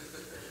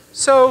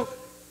 So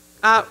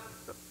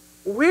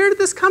where did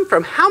this come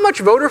from? How much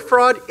voter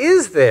fraud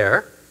is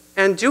there?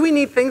 And do we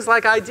need things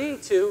like ID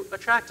to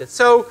attract it?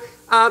 So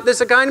there's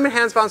a guy named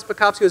Hans von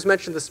Spakovsky who was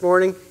mentioned this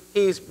morning.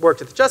 He's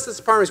worked at the Justice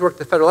Department, he's worked at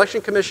the Federal Election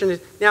Commission, he's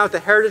now at the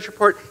Heritage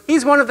Report.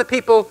 He's one of the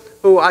people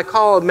who I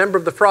call a member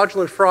of the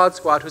fraudulent fraud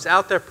squad, who's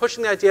out there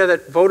pushing the idea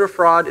that voter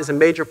fraud is a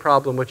major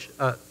problem which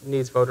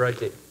needs voter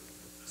ID.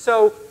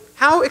 So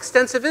how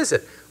extensive is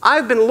it?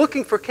 I've been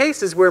looking for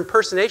cases where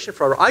impersonation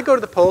fraud, I go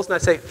to the polls and I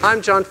say,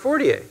 I'm John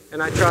Fortier,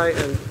 and I try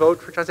and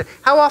vote for John.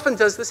 How often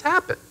does this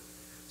happen?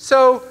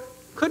 So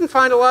couldn't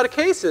find a lot of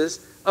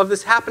cases of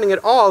this happening at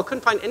all.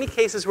 Couldn't find any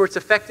cases where it's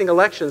affecting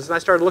elections. And I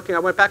started looking, I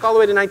went back all the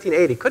way to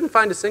 1980. Couldn't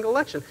find a single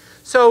election.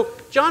 So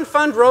John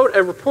Fund wrote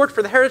a report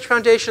for the Heritage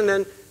Foundation,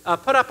 then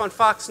put up on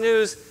Fox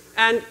News.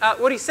 And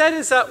what he said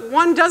is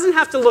one doesn't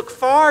have to look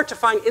far to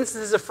find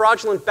instances of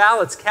fraudulent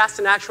ballots cast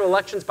in actual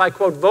elections by,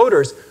 quote,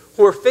 voters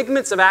who are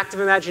figments of active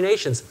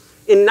imaginations.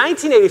 In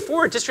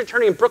 1984, a district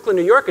attorney in Brooklyn,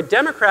 New York, a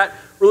Democrat,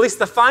 released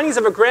the findings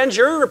of a grand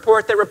jury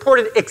report that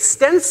reported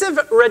extensive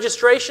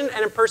registration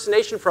and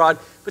impersonation fraud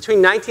between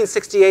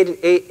 1968 and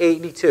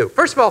 82.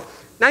 First of all,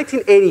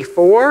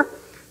 1984,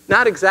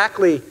 not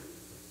exactly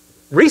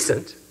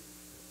recent,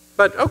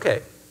 but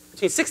okay,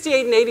 between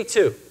 68 and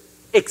 82.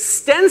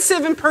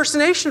 Extensive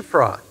impersonation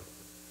fraud.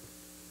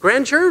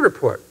 Grand jury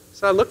report.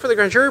 So I look for the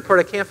grand jury report,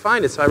 I can't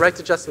find it. So I write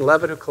to Justin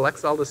Levitt, who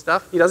collects all this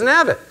stuff. He doesn't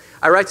have it.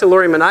 I write to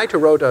Lori Manite, who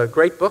wrote a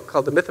great book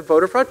called The Myth of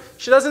Voter Fraud.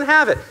 She doesn't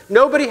have it.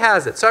 Nobody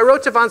has it. So I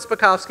wrote to von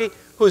Spakovsky,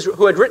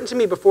 who had written to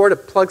me before to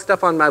plug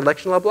stuff on my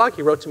election law blog.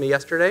 He wrote to me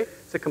yesterday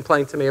to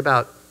complain to me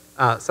about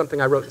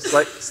something I wrote in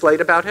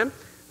Slate about him.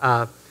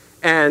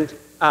 And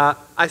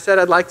I said,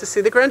 I'd like to see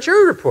the grand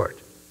jury report.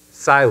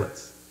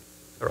 Silence.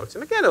 I wrote to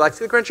him again, I'd like to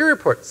see the grand jury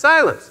report.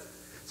 Silence.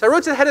 So I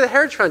wrote to the head of the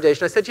Heritage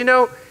Foundation. I said, you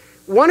know,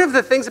 one of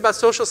the things about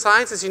social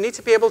science is you need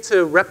to be able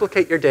to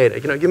replicate your data.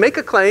 You know, you make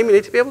a claim, you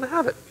need to be able to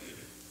have it.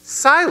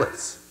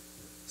 Silence.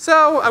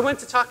 So I went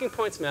to Talking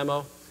Points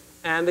Memo,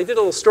 and they did a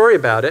little story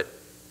about it.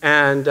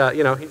 And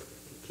you know,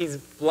 he's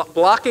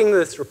blocking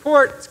this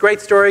report. It's a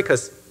great story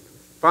because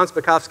von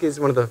Spakovsky is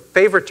one of the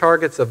favorite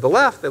targets of the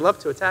left. They love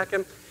to attack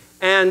him.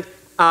 And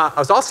I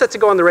was all set to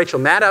go on the Rachel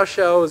Maddow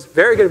show. It was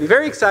going to be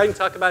very exciting to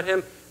talk about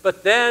him.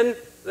 But then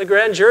the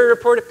grand jury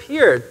report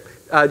appeared.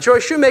 Joy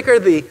Shoemaker,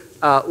 the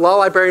law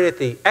librarian at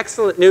the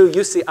excellent new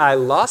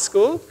UCI Law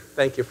School,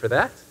 Thank you for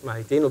that.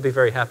 My dean will be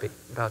very happy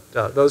about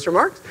those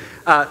remarks.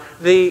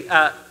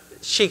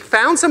 She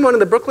found someone in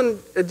the Brooklyn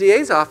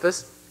DA's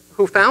office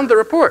who found the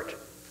report,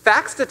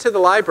 faxed it to the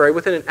library.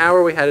 Within an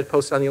hour, we had it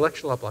posted on the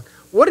election law blog.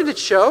 What did it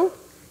show?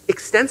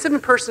 Extensive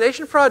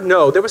impersonation fraud?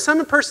 No. There was some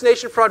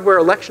impersonation fraud where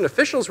election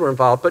officials were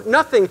involved, but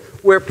nothing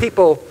where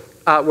people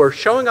were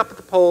showing up at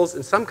the polls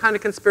in some kind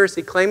of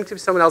conspiracy, claiming to be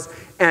someone else,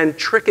 and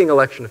tricking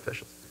election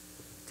officials.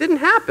 Didn't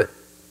happen.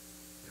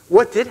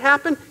 What did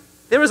happen?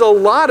 There was a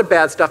lot of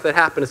bad stuff that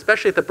happened,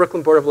 especially at the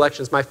Brooklyn Board of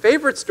Elections. My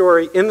favorite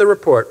story in the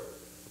report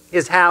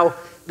is how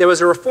there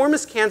was a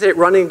reformist candidate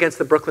running against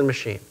the Brooklyn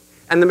machine.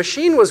 And the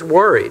machine was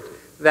worried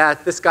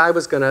that this guy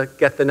was going to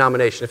get the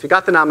nomination. If you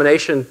got the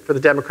nomination for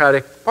the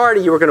Democratic Party,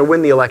 you were going to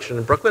win the election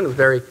in Brooklyn. It was a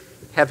very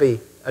heavy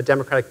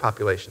Democratic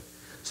population.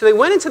 So they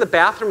went into the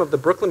bathroom of the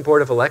Brooklyn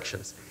Board of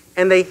Elections,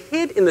 and they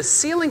hid in the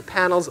ceiling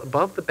panels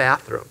above the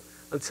bathroom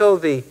until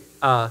the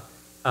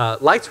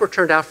lights were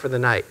turned out for the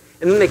night.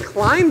 And then they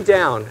climbed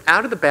down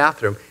out of the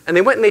bathroom, and they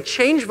went and they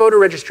changed voter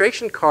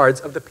registration cards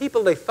of the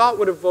people they thought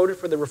would have voted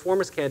for the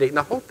reformist candidate in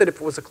the hope that if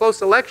it was a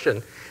close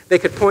election, they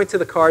could point to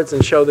the cards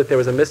and show that there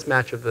was a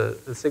mismatch of the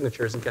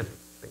signatures and get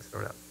things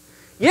thrown out.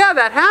 Yeah,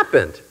 that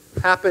happened.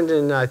 It happened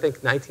in, I think,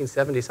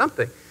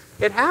 1970-something.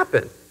 It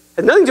happened. It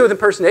had nothing to do with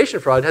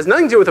impersonation fraud. It has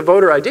nothing to do with a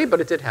voter ID, but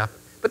it did happen.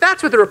 But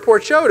that's what the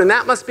report showed, and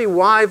that must be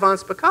why von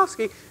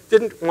Spakovsky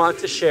didn't want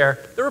to share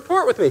the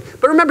report with me.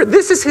 But remember,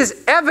 this is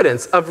his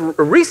evidence of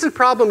a recent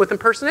problem with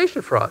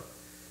impersonation fraud.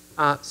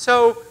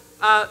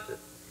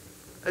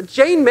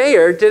 Jane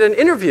Mayer did an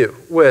interview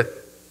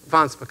with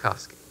von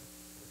Spakovsky.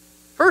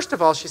 First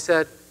of all, she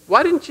said,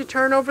 "Why didn't you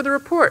turn over the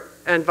report?"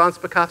 And von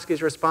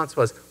Spakovsky's response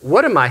was,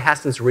 "What am I,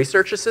 Hasen's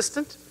research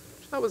assistant?"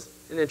 That was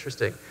an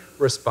interesting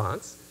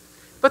response.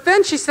 But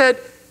then she said,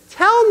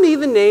 "Tell me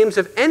the names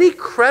of any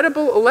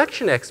credible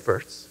election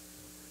experts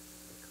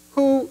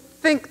who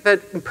think that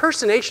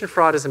impersonation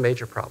fraud is a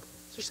major problem."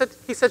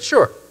 He said,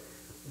 "Sure.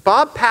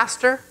 Bob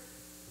Pastor,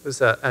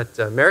 who's at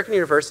American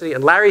University,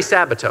 and Larry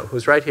Sabato,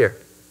 who's right here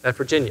at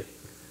Virginia.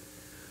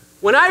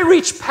 When I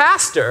reached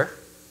Pastor,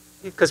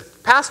 because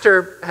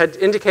Pastor had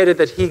indicated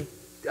that he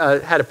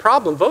had a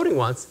problem voting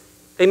once,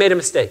 they made a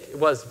mistake.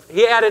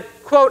 He added,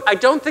 quote, "I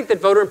don't think that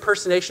voter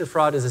impersonation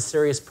fraud is a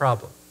serious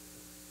problem."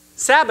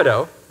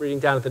 Sabato, reading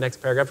down at the next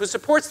paragraph, who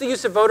supports the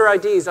use of voter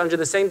IDs under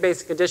the same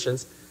basic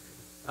conditions,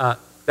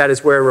 that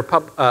is where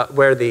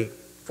the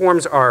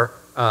forms are,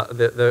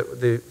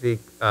 the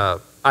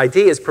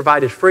ID is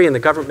provided free and the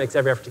government makes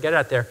every effort to get it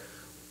out there.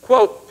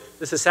 Quote,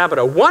 this is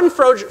Sabato, "One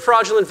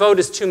fraudulent vote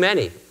is too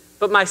many,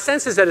 but my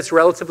sense is that it's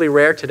relatively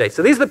rare today."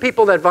 So these are the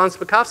people that von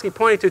Spakovsky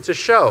pointed to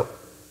show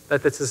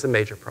that this is a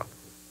major problem.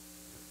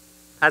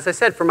 As I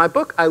said, for my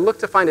book, I looked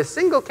to find a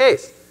single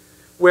case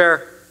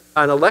where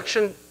an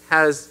election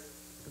has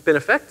been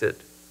affected,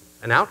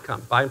 an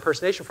outcome, by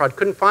impersonation fraud.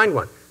 Couldn't find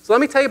one. So let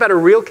me tell you about a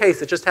real case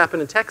that just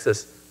happened in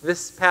Texas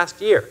this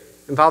past year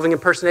involving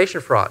impersonation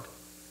fraud.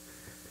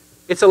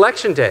 It's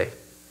election day.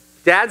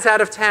 Dad's out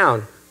of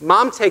town.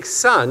 Mom takes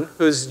son,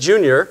 who's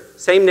junior,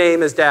 same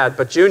name as dad,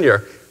 but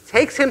junior,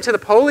 takes him to the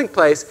polling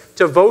place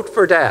to vote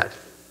for dad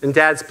in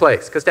dad's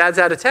place, because dad's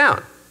out of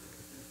town.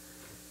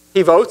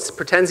 He votes,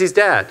 pretends he's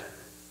dad.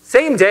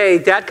 Same day,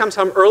 dad comes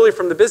home early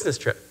from the business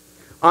trip.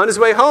 On his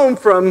way home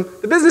from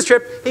the business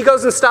trip, he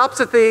goes and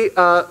stops at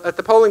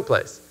the polling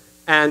place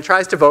and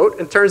tries to vote,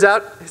 and turns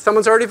out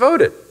someone's already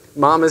voted.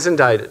 Mom is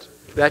indicted.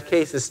 That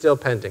case is still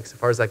pending, so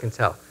far as I can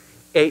tell.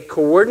 A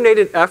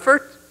coordinated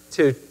effort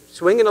to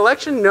swing an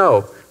election?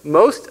 No.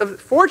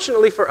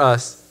 Fortunately for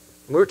us,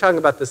 and we were talking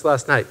about this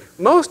last night,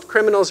 most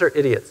criminals are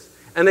idiots,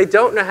 and they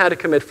don't know how to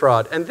commit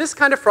fraud, and this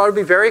kind of fraud would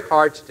be very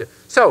hard to do.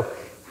 So,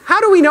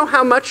 how do we know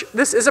how much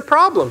this is a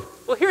problem?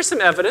 Well, here's some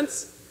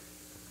evidence.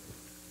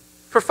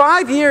 For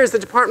 5 years, the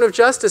Department of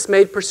Justice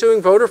made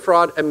pursuing voter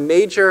fraud a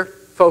major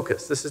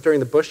focus. This is during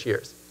the Bush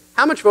years.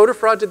 How much voter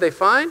fraud did they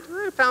find?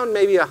 They found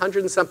maybe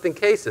 100 and something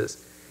cases.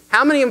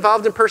 How many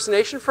involved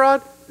impersonation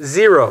fraud?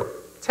 0.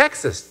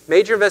 Texas,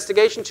 major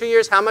investigation, 2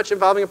 years. How much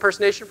involving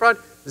impersonation fraud?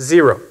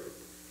 0.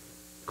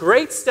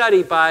 Great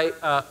study by,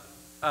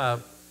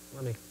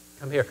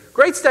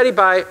 Great study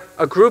by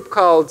a group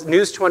called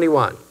News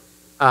 21.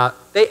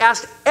 They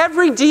asked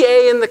every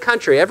DA in the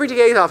country, every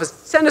DA's office,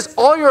 send us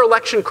all your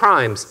election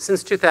crimes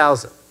since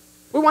 2000.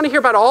 We want to hear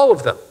about all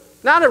of them.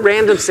 Not a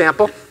random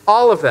sample,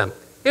 all of them.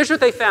 Here's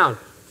what they found.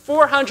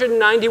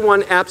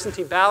 491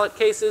 absentee ballot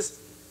cases.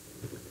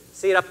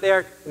 See it up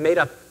there? Made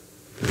up.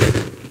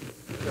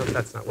 No,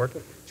 that's not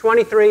working.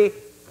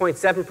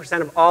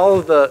 23.7% of all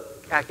of the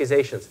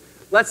accusations.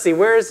 Let's see,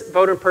 where's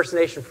voter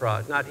impersonation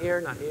fraud? Not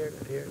here, not here,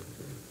 not here.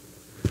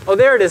 Oh,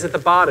 there it is at the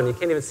bottom. You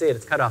can't even see it.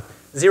 It's cut off.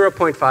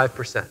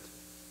 0.5%.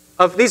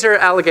 These are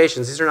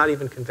allegations. These are not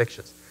even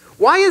convictions.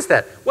 Why is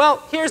that?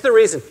 Well, here's the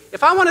reason.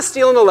 If I want to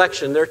steal an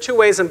election, there are 2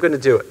 ways I'm going to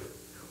do it.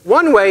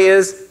 One way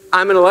is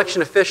I'm an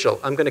election official.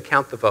 I'm going to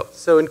count the votes.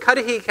 So in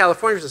Cudahy,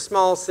 California, which is a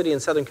small city in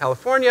Southern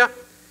California,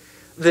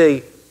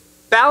 the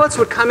ballots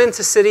would come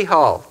into City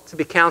Hall to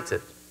be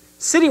counted.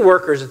 City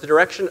workers, at the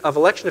direction of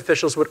election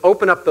officials, would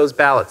open up those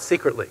ballots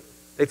secretly.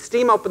 They'd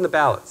steam open the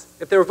ballots.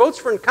 If there were votes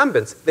for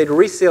incumbents, they'd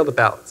reseal the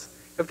ballots.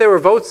 If there were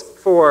votes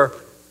for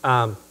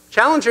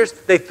challengers,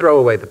 they'd throw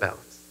away the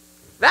ballots.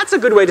 That's a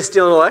good way to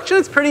steal an election.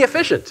 It's pretty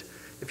efficient.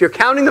 If you're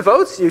counting the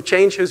votes, you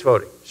change who's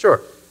voting. Sure.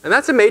 And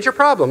that's a major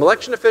problem.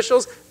 Election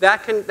officials,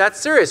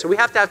 that's serious. So we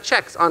have to have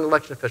checks on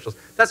election officials.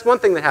 That's one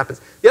thing that happens.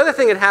 The other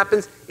thing that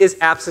happens is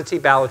absentee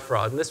ballot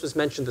fraud. And this was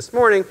mentioned this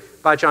morning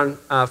by John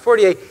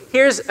Fortier.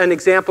 Here's an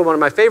example, one of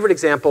my favorite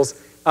examples,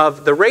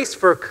 of the race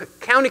for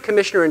county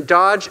commissioner in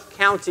Dodge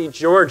County,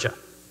 Georgia.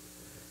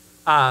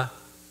 The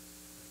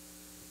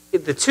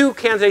two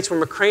candidates were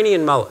McCraney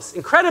and Mullis.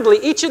 Incredibly,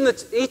 each of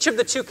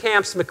the two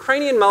camps,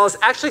 McCraney and Mullis,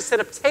 actually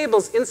set up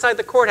tables inside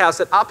the courthouse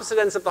at opposite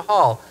ends of the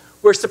hall,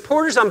 where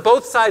supporters on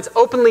both sides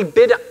openly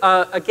bid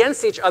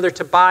against each other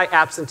to buy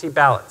absentee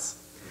ballots.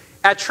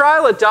 At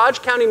trial, a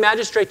Dodge County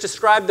magistrate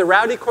described the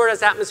rowdy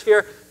courthouse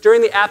atmosphere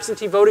during the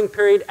absentee voting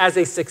period as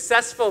a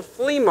successful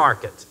flea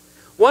market.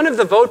 One of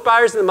the vote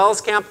buyers in the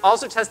Mullis camp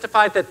also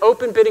testified that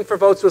open bidding for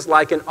votes was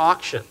like an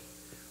auction.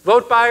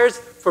 Vote buyers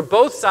for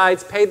both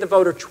sides paid the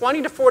voter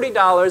 $20 to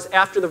 $40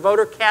 after the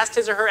voter cast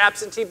his or her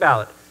absentee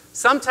ballot.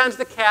 Sometimes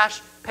the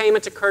cash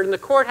payment occurred in the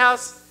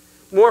courthouse.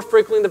 More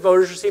frequently, the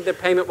voters received their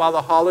payment while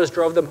the haulers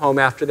drove them home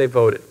after they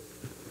voted.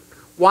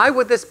 Why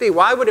would this be?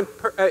 Why would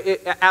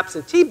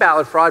absentee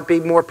ballot fraud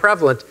be more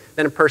prevalent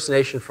than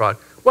impersonation fraud?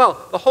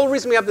 Well, the whole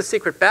reason we have the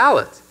secret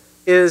ballot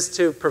is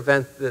to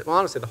prevent, well,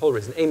 honestly, the whole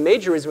reason, a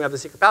major reason we have the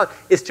secret ballot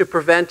is to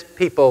prevent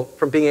people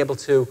from being able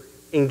to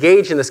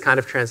engage in this kind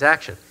of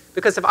transaction.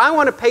 Because if I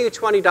want to pay you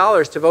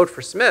 $20 to vote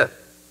for Smith,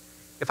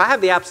 if I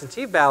have the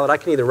absentee ballot, I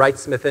can either write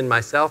Smith in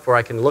myself or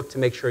I can look to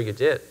make sure you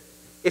did.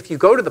 If you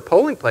go to the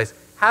polling place,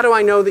 how do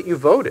I know that you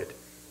voted?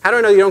 How do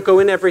I know you don't go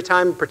in every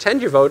time and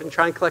pretend you voted and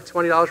try and collect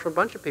 $20 from a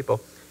bunch of people?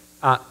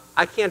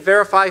 I can't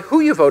verify who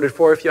you voted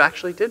for if you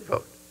actually did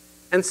vote.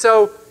 And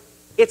so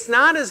it's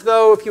not as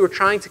though if you were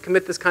trying to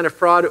commit this kind of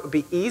fraud, it would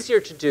be easier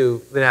to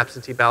do than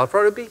absentee ballot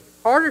fraud. It would be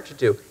harder to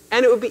do.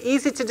 And it would be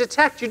easy to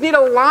detect. You'd need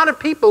a lot of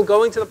people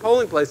going to the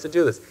polling place to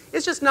do this.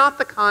 It's just not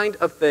the kind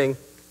of thing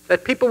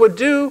that people would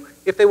do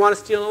if they want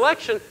to steal an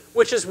election,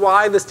 which is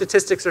why the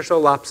statistics are so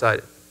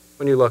lopsided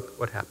when you look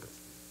what happens.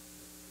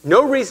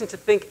 No reason to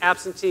think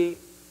absentee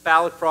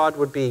ballot fraud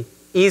would be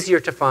easier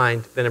to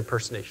find than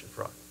impersonation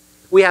fraud.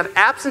 We have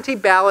absentee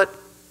ballot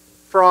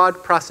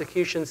fraud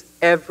prosecutions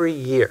every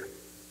year.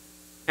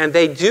 And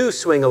they do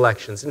swing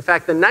elections. In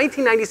fact, the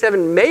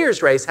 1997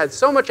 mayor's race had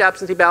so much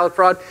absentee ballot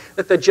fraud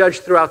that the judge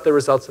threw out the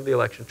results of the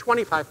election,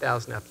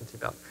 25,000 absentee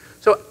ballots.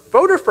 So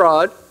voter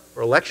fraud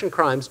or election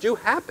crimes do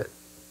happen,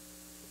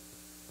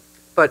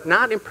 but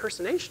not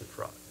impersonation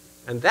fraud.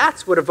 And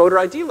that's what a voter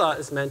ID law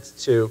is meant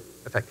to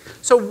affect.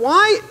 So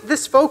why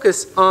this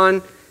focus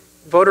on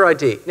voter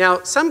ID?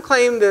 Now, some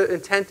claim the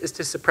intent is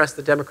to suppress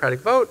the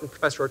Democratic vote, and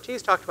Professor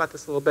Ortiz talked about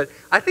this a little bit.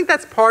 I think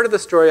that's part of the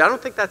story. I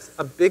don't think that's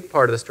a big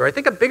part of the story. I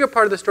think a bigger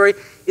part of the story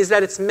is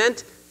that it's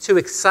meant to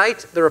excite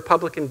the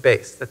Republican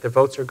base, that their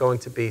votes are going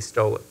to be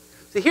stolen.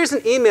 So here's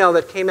an email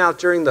that came out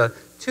during the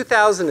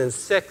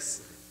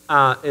 2006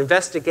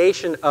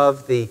 investigation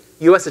of the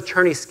U.S.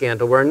 attorney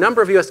scandal, where a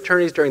number of U.S.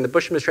 attorneys during the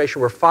Bush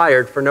administration were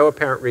fired for no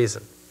apparent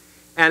reason.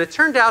 And it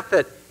turned out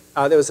that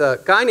there was a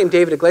guy named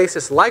David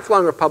Iglesias,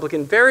 lifelong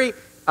Republican, very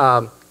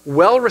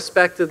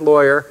well-respected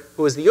lawyer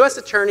who was the U.S.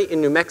 attorney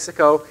in New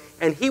Mexico,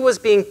 and he was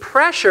being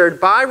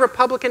pressured by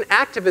Republican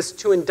activists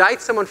to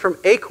indict someone from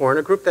ACORN,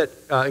 a group that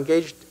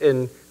engaged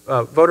in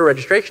voter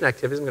registration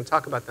activities. I'm going to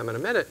talk about them in a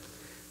minute,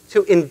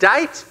 to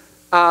indict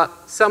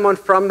someone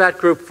from that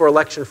group for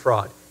election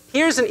fraud.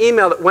 Here's an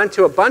email that went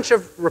to a bunch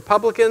of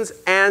Republicans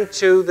and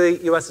to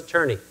the U.S.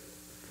 attorney.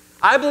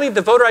 I believe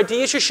the voter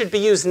ID issue should be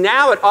used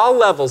now at all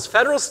levels,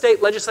 federal,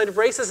 state, legislative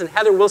races, and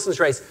Heather Wilson's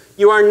race.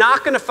 You are not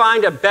going to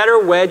find a better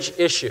wedge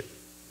issue.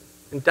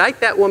 Indict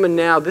that woman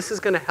now. This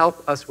is going to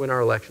help us win our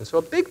election. So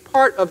a big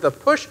part of the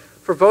push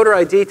for voter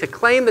ID to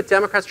claim that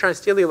Democrats are trying to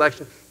steal the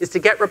election is to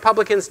get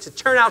Republicans to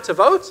turn out to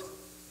vote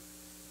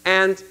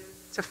and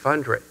to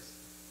fundraise.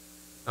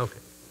 Okay.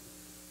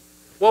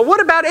 Well, what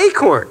about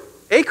ACORN?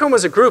 ACORN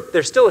was a group,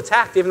 they're still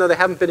attacked, even though they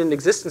haven't been in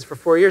existence for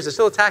 4 years. They're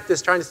still attacked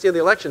as trying to steal the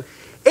election.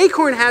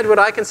 ACORN had what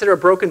I consider a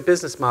broken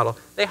business model.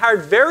 They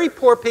hired very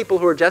poor people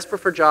who were desperate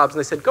for jobs, and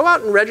they said, go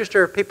out and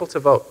register people to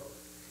vote.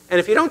 And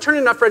if you don't turn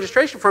in enough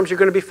registration forms, you're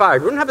going to be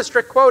fired. We don't have a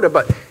strict quota,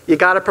 but you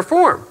got to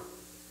perform.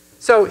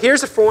 So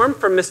here's a form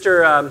from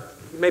Mr.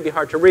 It may be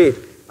hard to read.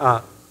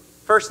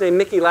 First name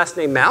Mickey, last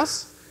name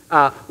Mouse.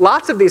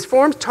 Lots of these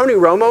forms. Tony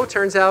Romo,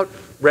 turns out,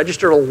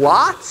 registered a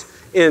lot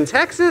in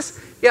Texas.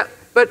 Yeah,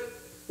 but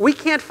we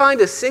can't find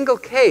a single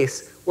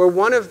case where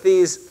one of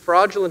these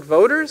fraudulent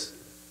voters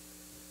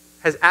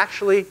has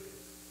actually,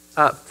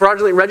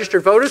 fraudulently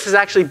registered voters has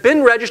actually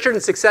been registered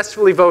and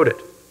successfully voted.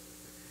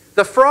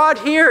 The fraud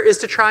here is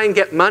to try and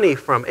get money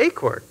from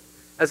ACORN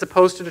as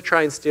opposed to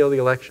try and steal the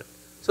election.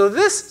 So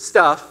this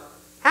stuff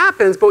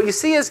happens, but what you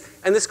see is,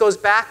 and this goes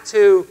back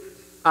to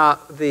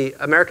the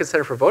American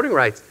Center for Voting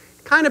Rights,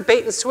 kind of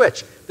bait and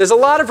switch. There's a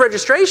lot of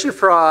registration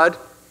fraud.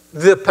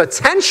 The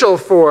potential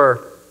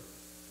for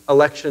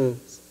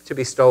elections to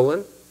be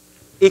stolen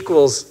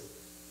equals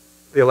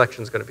the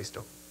election's going to be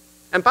stolen.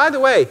 And by the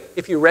way,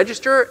 if you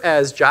register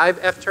as Jive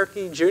F.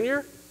 Turkey Jr.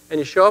 and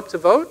you show up to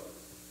vote,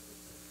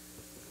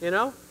 you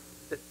know,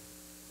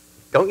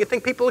 don't you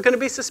think people are going to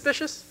be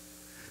suspicious?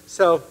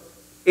 So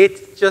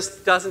it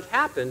just doesn't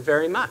happen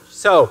very much.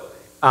 So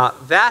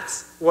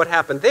that's what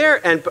happened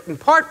there. And in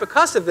part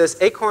because of this,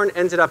 Acorn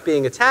ended up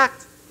being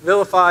attacked,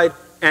 vilified,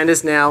 and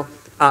is now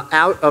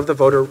out of the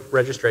voter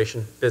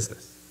registration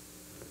business.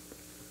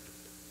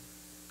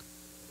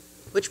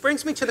 Which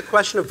brings me to the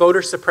question of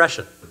voter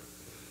suppression.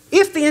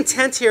 If the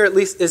intent here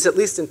is at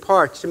least in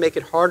part to make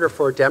it harder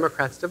for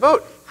Democrats to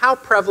vote, how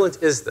prevalent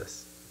is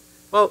this?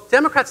 Well,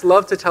 Democrats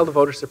love to tell the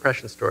voter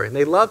suppression story, and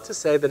they love to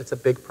say that it's a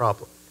big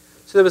problem.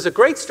 So there was a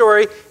great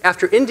story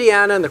after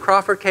Indiana in the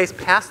Crawford case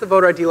passed the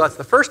voter ID law. It's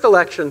the first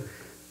election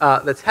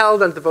that's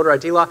held under the voter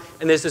ID law,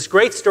 and there's this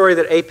great story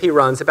that AP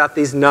runs about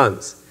these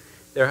nuns.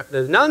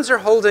 The nuns are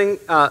holding,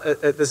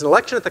 there's an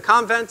election at the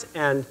convent,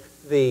 and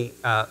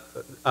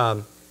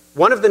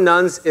one of the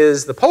nuns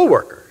is the poll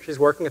worker. She's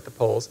working at the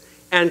polls.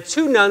 And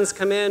two nuns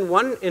come in,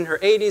 one in her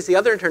 80s, the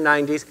other in her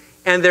 90s,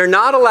 and they're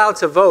not allowed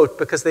to vote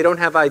because they don't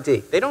have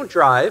ID. They don't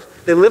drive.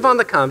 They live on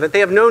the convent.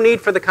 They have no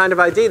need for the kind of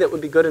ID that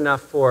would be good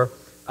enough for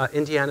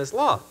Indiana's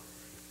law.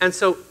 And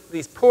so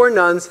these poor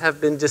nuns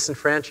have been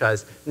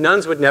disenfranchised.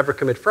 Nuns would never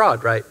commit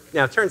fraud, right?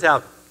 Now, it turns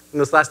out in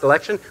this last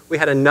election, we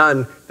had a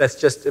nun that's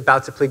just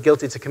about to plead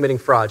guilty to committing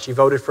fraud. She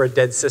voted for a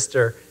dead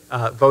sister,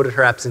 voted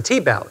her absentee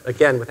ballot,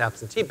 again with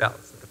absentee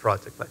ballots that the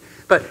fraud took place.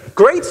 But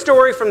great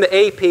story from the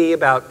AP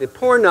about the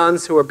poor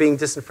nuns who are being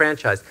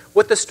disenfranchised.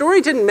 What the story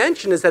didn't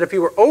mention is that if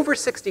you were over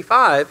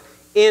 65,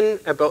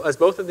 as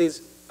both of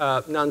these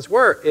nuns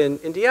were in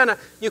Indiana,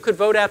 you could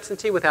vote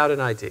absentee without an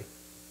ID.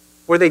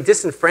 Were they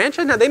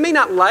disenfranchised? Now, they may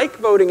not like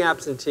voting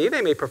absentee.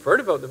 They may prefer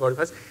to vote in the voting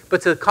place.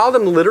 But to call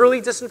them literally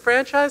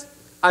disenfranchised,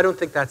 I don't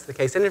think that's the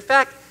case. And in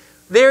fact,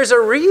 there's a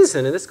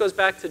reason, and this goes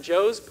back to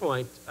Joe's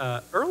point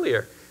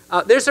earlier,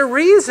 there's a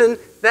reason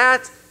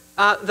that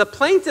the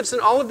plaintiffs in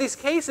all of these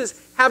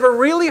cases have a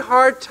really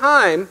hard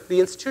time, the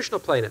institutional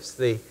plaintiffs,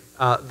 the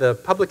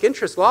public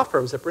interest law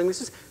firms that bring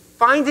these,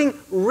 finding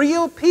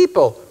real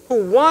people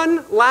who,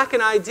 one, lack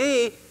an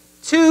ID,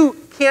 two,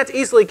 can't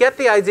easily get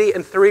the ID,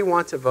 and three,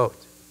 want to vote.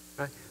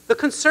 Right? The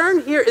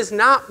concern here is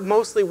not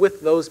mostly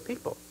with those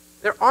people.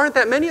 There aren't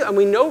that many, and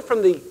we know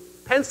from the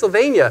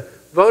Pennsylvania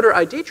voter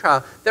ID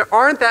trial, there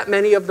aren't that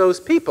many of those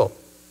people.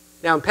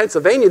 Now, in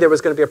Pennsylvania, there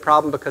was going to be a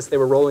problem because they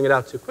were rolling it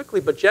out too quickly,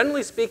 but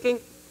generally speaking,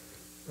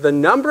 the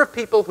number of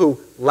people who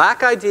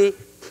lack ID,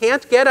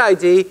 can't get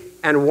ID,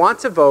 and want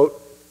to vote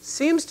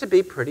seems to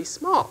be pretty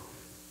small.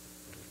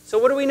 So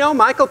what do we know?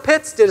 Michael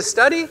Pitts did a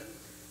study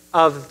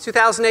of the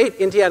 2008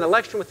 Indiana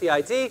election with the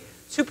ID.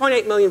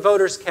 2.8 million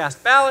voters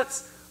cast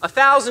ballots.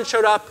 1,000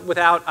 showed up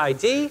without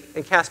ID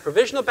and cast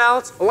provisional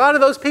ballots. A lot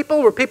of those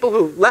people were people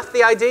who left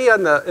the ID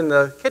in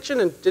the kitchen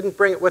and didn't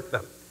bring it with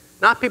them.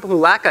 Not people who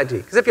lack ID.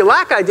 Because if you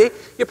lack ID,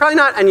 you're probably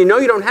not, and you know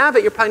you don't have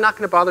it, you're probably not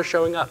going to bother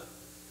showing up.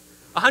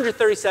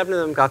 137 of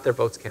them got their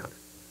votes counted.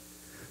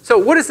 So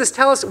what does this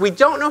tell us? We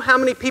don't know how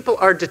many people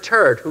are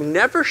deterred who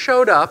never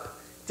showed up,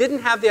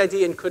 didn't have the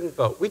ID, and couldn't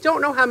vote. We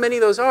don't know how many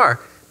those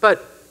are,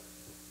 but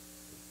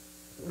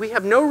we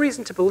have no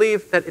reason to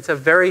believe that it's a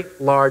very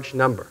large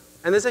number.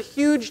 And there's a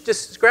huge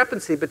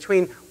discrepancy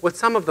between what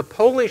some of the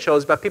polling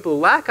shows about people who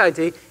lack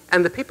ID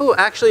and the people who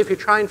actually, if you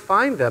try and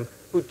find them,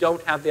 who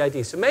don't have the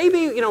ID. So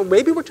maybe,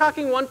 maybe we're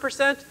talking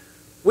 1%.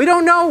 We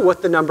don't know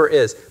what the number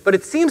is, but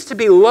it seems to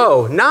be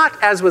low,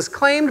 not as was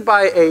claimed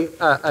by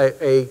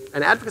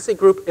an advocacy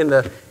group in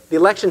the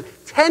election,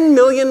 10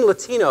 million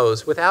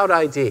Latinos without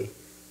ID,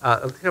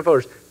 Latino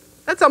voters.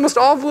 That's almost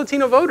all the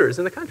Latino voters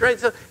in the country, right?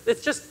 So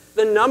it's just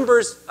the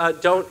numbers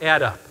don't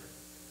add up.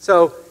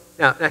 So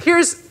now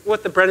here's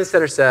what the Brennan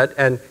Center said,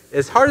 and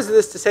as hard as it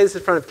is to say this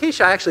in front of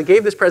Keisha, I actually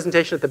gave this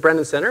presentation at the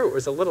Brennan Center. It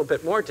was a little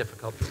bit more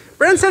difficult.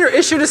 Brennan Center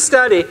issued a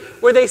study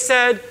where they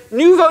said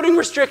new voting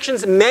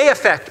restrictions may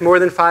affect more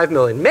than 5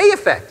 million. May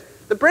affect.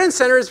 The Brennan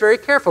Center is very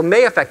careful.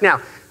 May affect.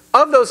 Now,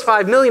 of those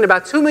 5 million,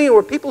 about 2 million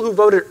were people who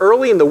voted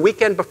early in the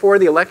weekend before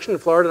the election in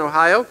Florida and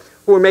Ohio,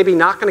 who were maybe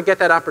not going to get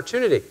that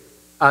opportunity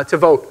to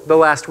vote the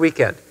last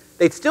weekend.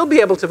 They'd still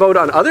be able to vote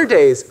on other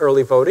days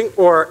early voting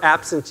or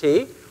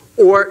absentee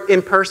or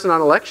in person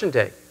on election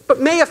day, but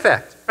may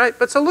affect, right?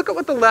 But so look at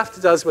what the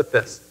left does with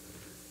this.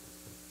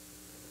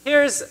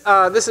 Here's,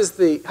 this is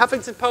the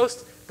Huffington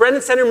Post.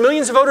 Brennan Center,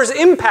 millions of voters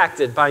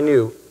impacted by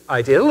new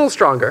ID. A little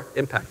stronger,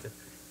 impacted.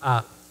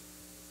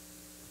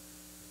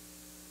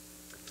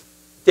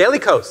 Daily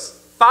Kos,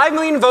 5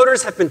 million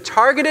voters have been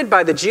targeted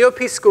by the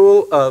GOP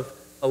School of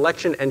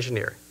Election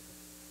Engineering.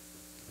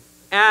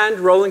 And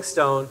Rolling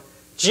Stone,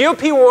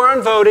 GOP war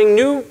on voting,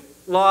 new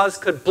laws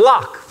could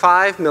block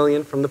 5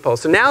 million from the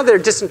polls. So now they're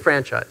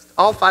disenfranchised,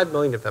 all 5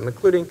 million of them,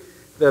 including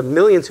the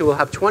millions who will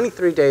have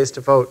 23 days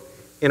to vote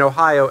in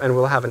Ohio and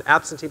will have an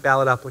absentee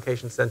ballot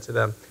application sent to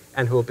them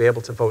and who will be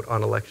able to vote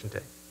on election day.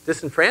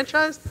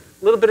 Disenfranchised?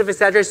 A little bit of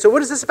exaggeration. So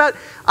what is this about?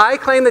 I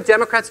claim that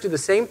Democrats do the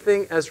same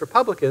thing as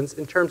Republicans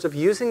in terms of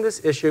using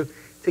this issue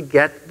to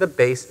get the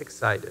base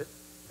excited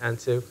and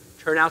to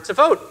turn out to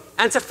vote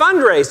and to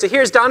fundraise. So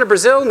here's Donna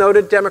Brazil,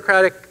 noted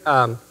Democratic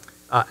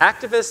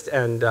activist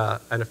and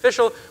an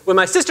official. When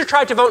my sister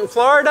tried to vote in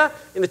Florida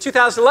in the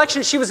 2000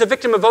 election, she was a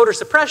victim of voter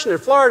suppression in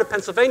Florida,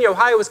 Pennsylvania,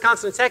 Ohio,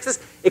 Wisconsin, and Texas.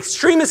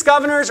 Extremist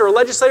governors or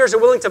legislators are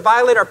willing to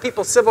violate our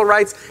people's civil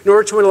rights in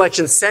order to win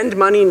elections. Send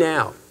money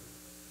now.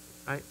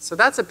 Right? So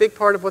that's a big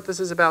part of what this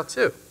is about,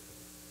 too.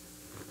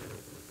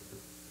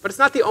 But it's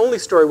not the only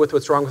story with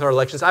what's wrong with our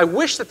elections. I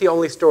wish that the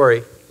only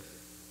story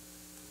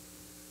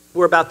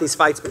were about these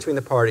fights between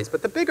the parties.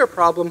 But the bigger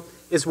problem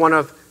is one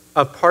of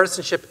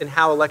partisanship in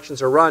how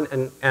elections are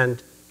run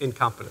and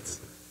incompetence.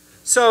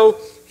 So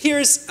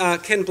here's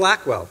Ken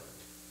Blackwell,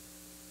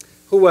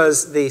 who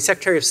was the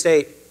Secretary of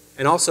State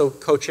and also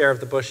co-chair of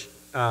the Bush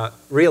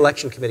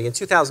re-election committee in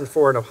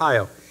 2004 in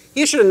Ohio.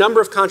 He issued a number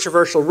of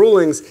controversial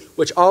rulings,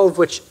 all of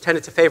which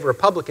tended to favor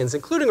Republicans,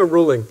 including a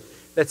ruling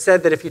that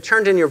said that if you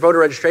turned in your voter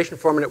registration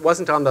form and it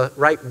wasn't on the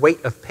right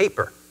weight of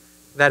paper,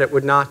 that it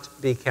would not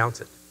be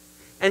counted.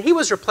 And he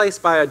was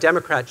replaced by a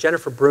Democrat,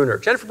 Jennifer Brunner.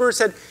 Jennifer Brunner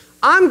said,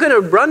 I'm going to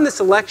run this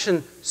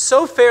election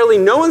so fairly,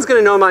 no one's going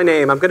to know my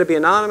name. I'm going to be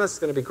anonymous, it's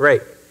going to be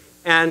great.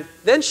 And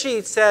then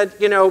she said,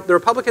 you know, the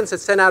Republicans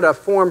had sent out a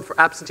form for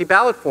absentee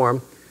ballot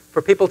form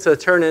for people to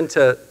turn in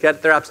to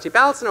get their absentee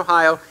ballots in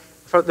Ohio.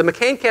 The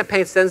McCain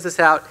campaign sends this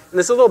out, and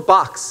there's a little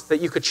box that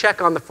you could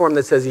check on the form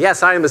that says,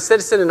 yes, I am a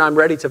citizen and I'm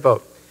ready to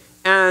vote.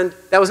 And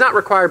that was not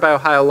required by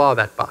Ohio law,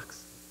 that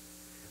box.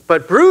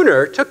 But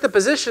Brunner took the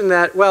position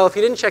that, well, if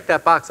you didn't check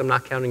that box, I'm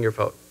not counting your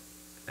vote.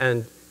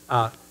 And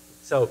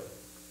so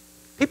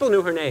people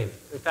knew her name.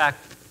 In fact,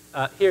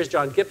 here's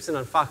John Gibson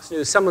on Fox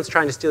News. Someone's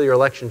trying to steal your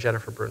election,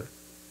 Jennifer Brunner.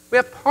 We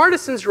have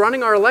partisans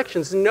running our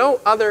elections.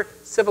 No other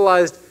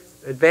civilized,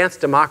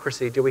 advanced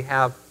democracy do we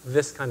have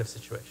this kind of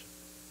situation.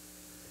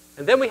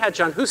 And then we had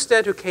John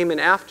Husted, who came in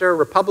after,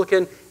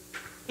 Republican.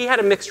 He had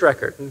a mixed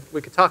record, and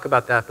we could talk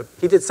about that, but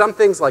he did some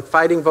things like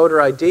fighting voter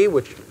ID,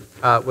 which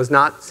was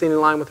not seen in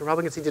line with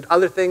Republicans. He did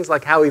other things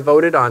like how he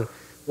voted on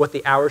what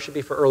the hour should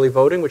be for early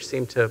voting, which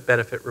seemed to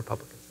benefit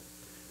Republicans.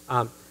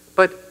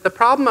 But the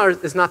problem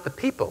is not the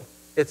people.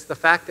 It's the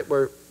fact that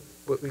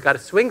we've got a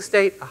swing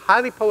state, a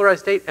highly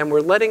polarized state, and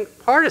we're letting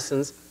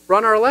partisans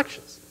run our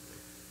elections.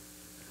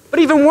 But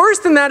even worse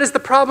than that is the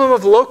problem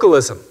of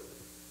localism.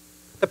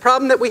 The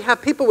problem that we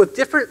have people with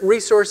different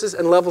resources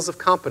and levels of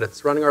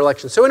competence running our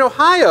elections. So in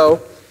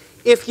Ohio,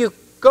 if you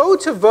go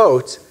to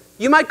vote,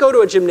 you might go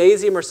to a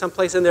gymnasium or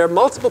someplace, and there are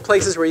multiple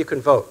places where you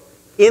can vote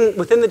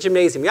within the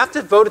gymnasium. You have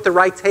to vote at the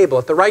right table,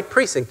 at the right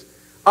precinct.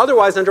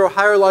 Otherwise, under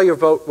Ohio law, your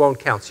vote won't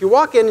count. So you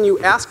walk in and you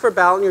ask for a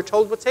ballot, and you're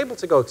told what table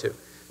to go to.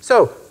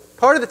 So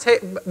part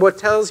of what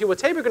tells you what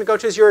table you're going to go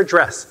to is your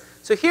address.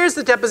 So here's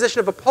the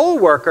deposition of a poll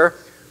worker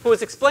who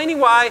was explaining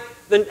why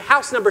the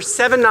house number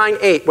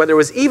 798, whether it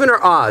was even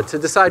or odd, to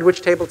decide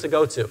which table to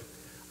go to.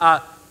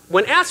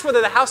 When asked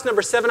whether the house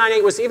number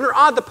 798 was even or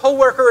odd, the poll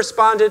worker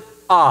responded,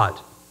 odd.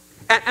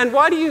 And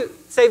why do you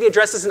say the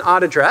address is an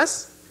odd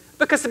address?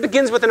 Because it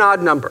begins with an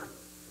odd number.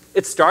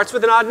 It starts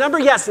with an odd number.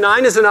 Yes,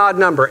 9 is an odd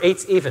number,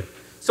 8's even.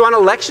 So on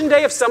election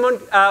day, if someone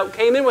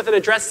came in with an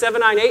address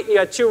 798 and you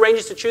had 2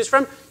 ranges to choose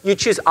from, you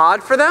choose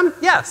odd for them?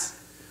 Yes.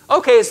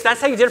 Okay, so that's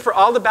how you did it for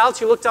all the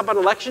ballots you looked up on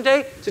election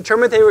day? To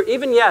determine if they were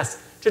even?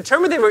 Yes. To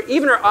determine if they were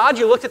even or odd,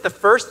 you looked at the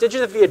first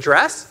digit of the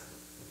address?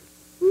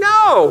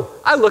 No,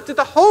 I looked at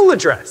the whole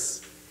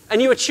address.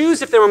 And you would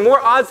choose if there were more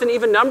odds than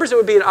even numbers, it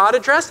would be an odd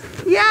address?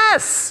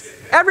 Yes.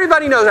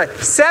 Everybody knows that.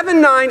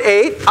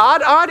 798,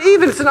 odd, odd,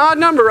 even. It's an odd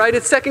number, right?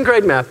 It's second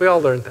grade math. We all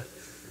learned that.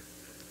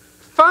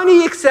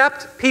 Funny,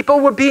 except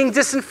people were being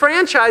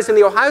disenfranchised, and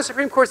the Ohio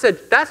Supreme Court said,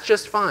 that's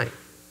just fine.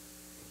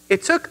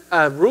 It took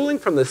a ruling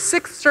from the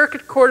Sixth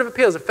Circuit Court of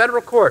Appeals, a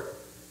federal court,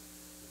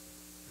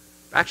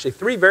 actually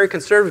 3 very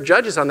conservative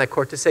judges on that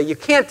court, to say you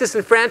can't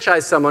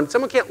disenfranchise someone.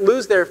 Someone can't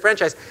lose their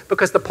franchise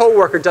because the poll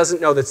worker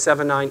doesn't know that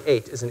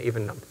 798 is an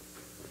even number.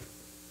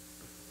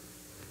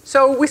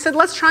 So we said,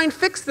 let's try and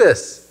fix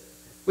this.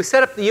 We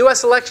set up the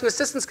U.S. Election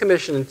Assistance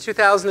Commission in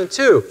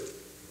 2002.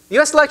 The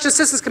U.S. Election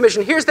Assistance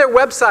Commission, here's their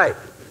website.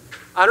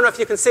 I don't know if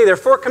you can see, there are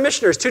 4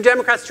 commissioners, 2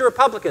 Democrats, 2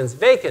 Republicans,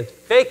 vacant,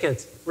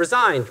 vacant,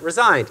 resigned,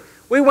 resigned.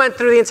 We went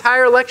through the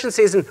entire election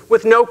season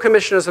with no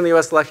commissioners on the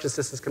U.S. Election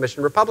Assistance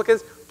Commission.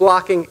 Republicans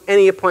blocking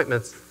any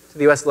appointments to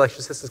the U.S. Election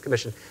Assistance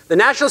Commission. The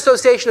National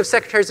Association of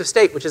Secretaries of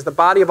State, which is the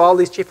body of all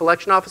these chief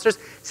election officers,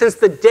 since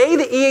the day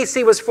the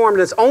EAC was formed,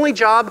 its only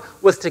job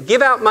was to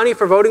give out money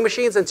for voting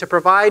machines and to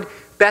provide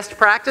best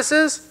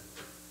practices.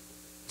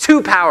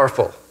 Too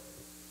powerful.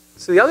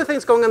 So the other thing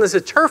that's going on is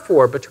a turf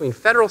war between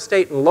federal,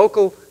 state, and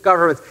local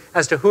governments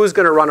as to who's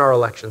going to run our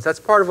elections. That's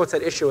part of what's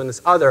at issue in this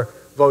other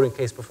voting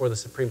case before the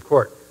Supreme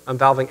Court,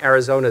 involving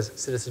Arizona's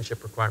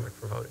citizenship requirement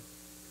for voting.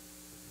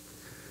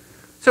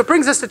 So it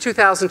brings us to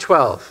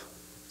 2012.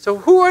 So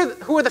who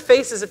are the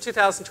faces of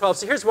 2012?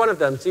 So here's one of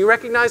them. Do you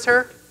recognize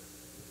her?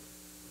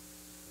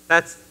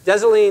 That's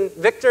Desaline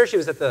Victor. She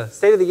was at the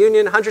State of the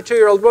Union,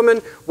 102-year-old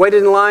woman,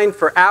 waited in line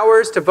for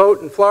hours to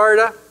vote in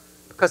Florida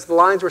because the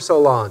lines were so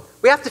long.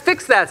 We have to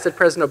fix that, said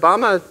President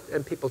Obama,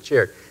 and people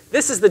cheered.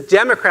 This is the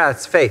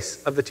Democrats'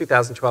 face of the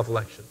 2012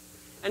 election.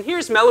 And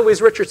here's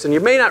Meloise Richardson. You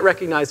may not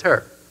recognize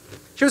her.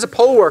 She was a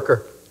poll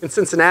worker in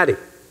Cincinnati.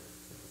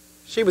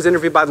 She was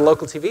interviewed by the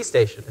local TV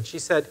station, and she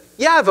said,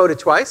 yeah, I voted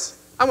twice.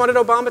 I wanted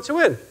Obama to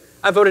win.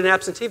 I voted in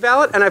absentee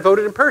ballot, and I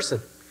voted in person.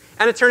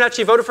 And it turned out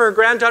she voted for her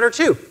granddaughter,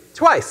 too,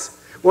 twice.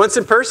 Once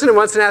in person and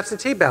once in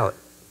absentee ballot.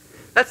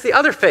 That's the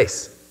other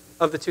face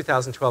of the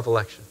 2012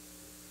 election.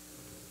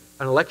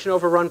 An election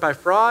overrun by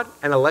fraud,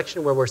 an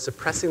election where we're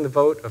suppressing the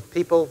vote of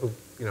people who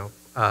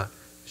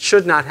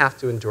should not have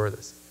to endure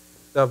this.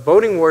 The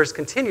voting wars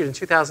continued in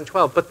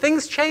 2012, but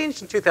things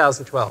changed in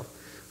 2012.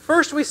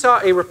 First, we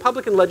saw a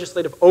Republican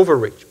legislative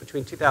overreach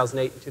between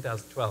 2008 and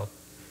 2012.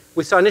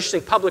 We saw an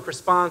interesting public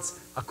response,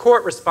 a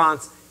court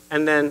response,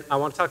 and then I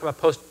want to talk about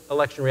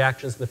post-election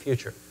reactions in the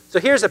future. So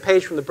here's a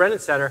page from the Brennan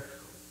Center.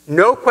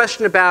 No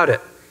question about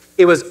it.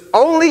 It was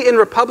only in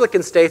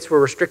Republican states where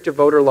restrictive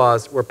voter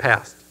laws were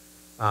passed.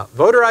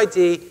 Voter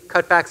ID,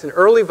 cutbacks in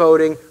early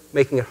voting,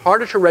 making it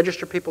harder to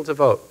register people to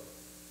vote.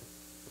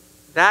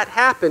 That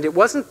happened. It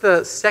wasn't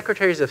the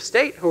secretaries of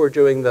state who were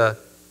doing the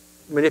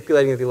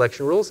manipulating of the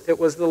election rules. It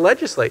was the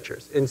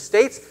legislatures. In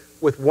states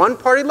with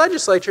one-party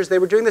legislatures, they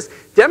were doing this.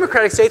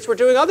 Democratic states were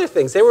doing other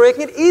things. They were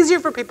making it easier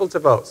for people to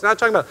vote. So now I'm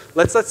talking about,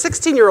 let's let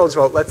 16-year-olds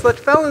vote. Let's let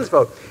felons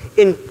vote.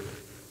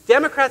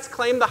 Democrats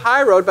claim the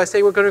high road by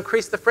saying we're going to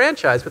increase the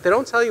franchise. What they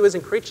don't tell you is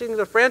increasing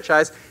the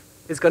franchise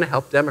is going to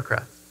help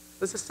Democrats.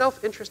 There's a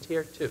self-interest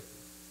here, too.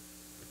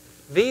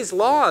 These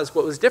laws,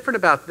 what was different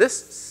about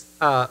this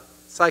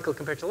cycle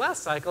compared to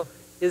last cycle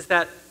is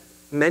that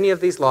many of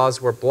these laws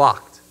were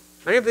blocked.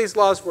 Many of these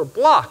laws were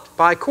blocked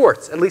by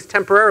courts, at least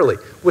temporarily.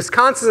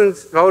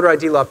 Wisconsin's voter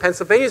ID law,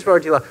 Pennsylvania's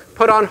voter ID law,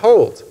 put on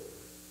hold.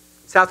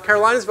 South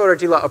Carolina's voter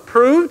ID law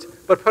approved,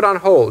 but put on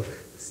hold.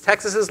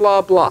 Texas's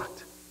law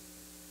blocked.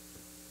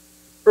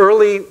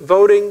 Early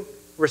voting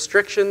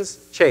restrictions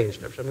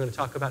changed, which I'm going to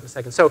talk about in a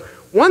second. So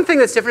one thing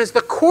that's different is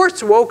the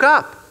courts woke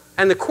up.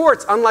 And the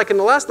courts, unlike in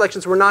the last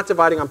elections, were not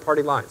dividing on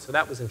party lines. So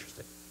that was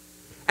interesting.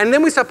 And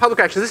then we saw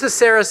public action. This is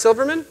Sarah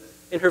Silverman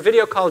in her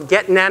video called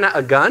Get Nana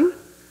a Gun.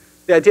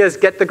 The idea is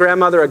get the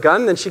grandmother a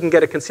gun, then she can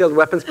get a concealed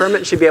weapons permit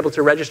and she'd be able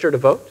to register to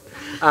vote.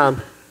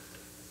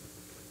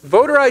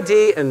 Voter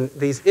ID and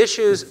these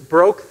issues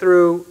broke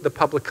through the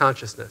public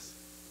consciousness.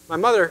 My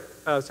mother,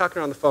 I was talking to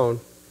her on the phone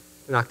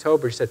in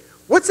October. She said,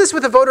 what's this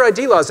with the voter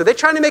ID laws? Are they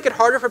trying to make it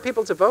harder for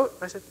people to vote?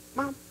 I said,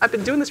 Mom, I've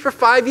been doing this for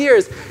 5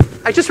 years.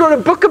 I just wrote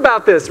a book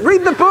about this.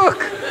 Read the book.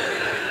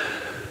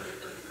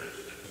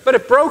 But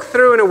it broke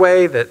through in a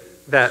way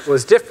that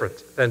was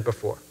different than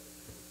before.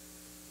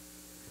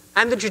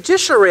 And the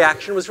judicial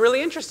reaction was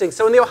really interesting.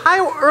 So in the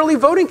Ohio early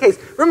voting case,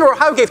 remember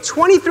Ohio gave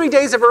 23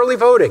 days of early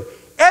voting.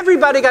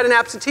 Everybody got an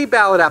absentee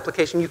ballot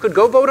application. You could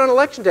go vote on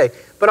election day.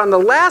 But on the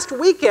last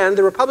weekend,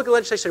 the Republican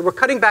legislature said, we're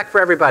cutting back for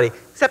everybody.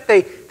 Except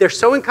they're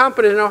so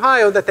incompetent in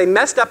Ohio that they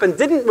messed up and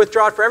didn't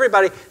withdraw it for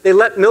everybody. They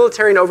let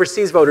military and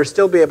overseas voters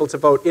still be able to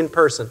vote in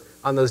person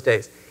on those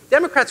days.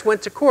 Democrats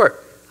went to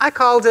court. I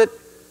called it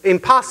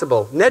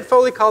impossible. Ned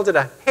Foley called it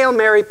a Hail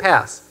Mary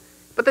pass.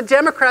 But the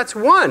Democrats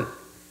won.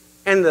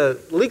 And the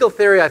legal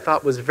theory I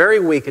thought was very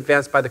weak,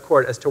 advanced by the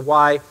court, as to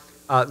why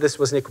this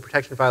was an equal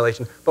protection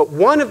violation. But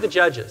one of the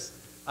judges,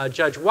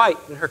 Judge White,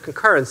 in her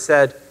concurrence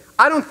said,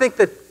 I don't think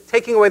that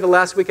taking away the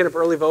last weekend of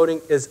early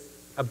voting is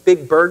a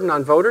big burden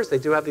on voters. They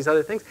do have these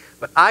other things.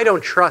 But I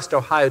don't trust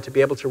Ohio to be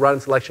able to run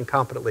its election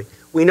competently.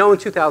 We know in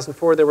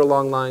 2004 there were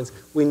long lines.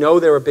 We know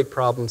there were big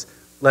problems.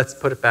 Let's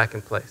put it back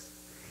in place.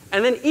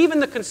 And then even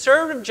the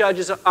conservative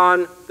judges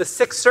on the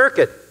Sixth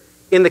Circuit,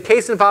 in the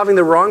case involving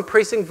the wrong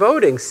precinct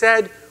voting,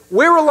 said,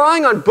 we're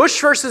relying on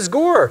Bush versus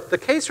Gore, the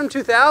case from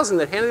 2000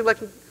 that handed the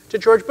election to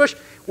George Bush.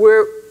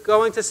 We're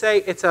going to say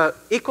it's an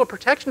equal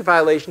protection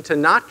violation to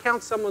not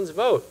count someone's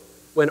vote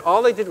when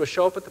all they did was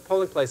show up at the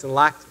polling place and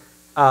lacked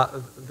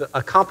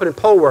a competent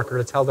poll worker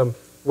to tell them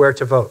where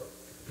to vote.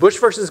 Bush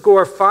versus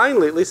Gore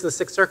finally, at least in the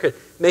Sixth Circuit,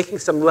 making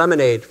some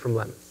lemonade from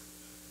lemons.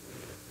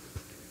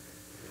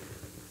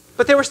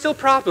 But there were still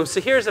problems.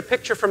 So here's a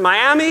picture from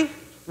Miami.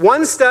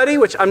 One study,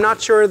 which I'm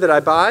not sure that I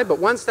buy, but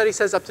one study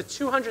says up to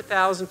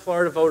 200,000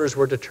 Florida voters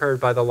were deterred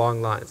by the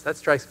long lines. That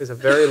strikes me as a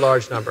very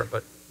large number,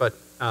 but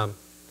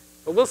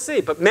we'll see.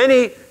 But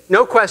many,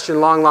 no question,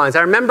 long lines.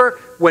 I remember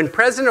when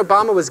President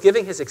Obama was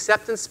giving his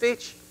acceptance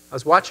speech, I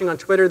was watching on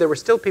Twitter, there were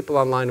still people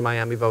online in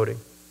Miami voting.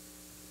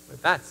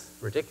 That's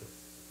ridiculous.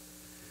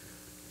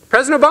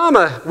 President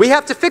Obama, we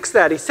have to fix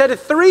that. He said it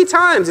 3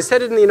 times. He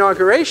said it in the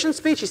inauguration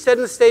speech. He said it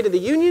in the State of the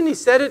Union. He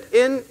said it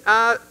in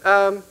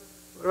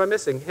what am I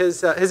missing?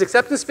 His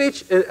acceptance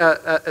speech.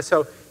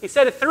 So he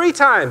said it 3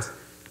 times.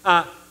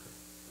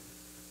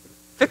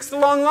 Fix the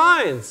long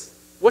lines.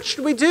 What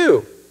should we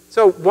do?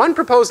 So one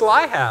proposal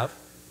I have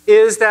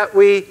is that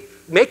we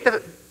make the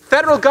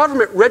federal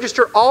government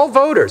register all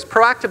voters,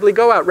 proactively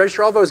go out,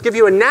 register all voters, give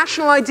you a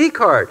national ID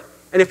card.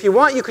 And if you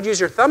want, you could use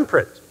your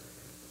thumbprint.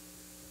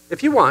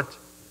 If you want.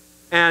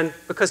 And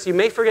because you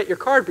may forget your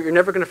card, but you're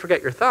never going to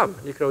forget your thumb.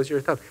 You can always use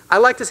your thumb. I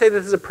like to say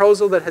this is a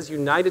proposal that has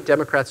united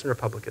Democrats and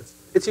Republicans.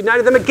 It's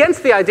united them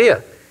against the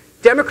idea.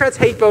 Democrats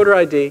hate voter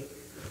ID.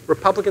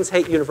 Republicans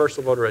hate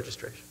universal voter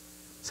registration.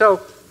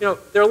 So,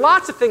 there are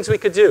lots of things we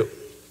could do.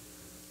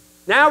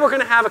 Now we're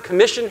going to have a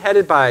commission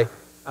headed by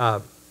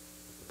Bob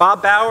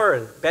Bauer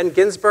and Ben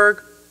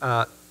Ginsberg,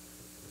 the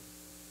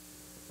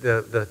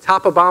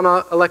top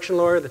Obama election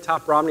lawyer, the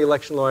top Romney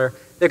election lawyer.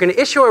 They're going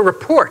to issue a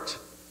report.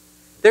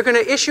 They're going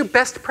to issue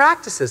best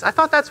practices. I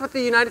thought that's what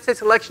the United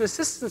States Election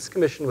Assistance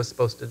Commission was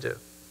supposed to do.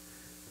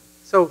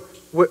 So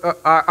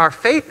our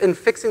faith in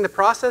fixing the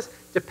process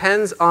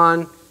depends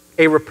on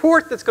a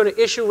report that's going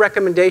to issue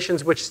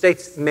recommendations which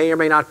states may or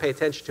may not pay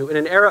attention to in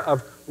an era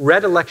of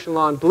red election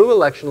law and blue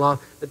election law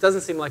that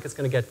doesn't seem like it's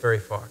going to get very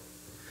far.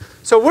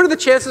 So what are the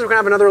chances we're going to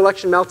have another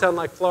election meltdown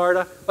like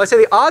Florida? Well, I say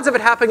the odds of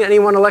it happening in any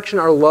one election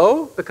are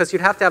low because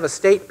you'd have to have a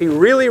state be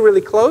really,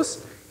 really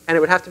close, and it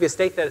would have to be a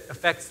state that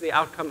affects the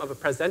outcome of a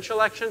presidential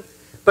election.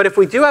 But if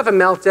we do have a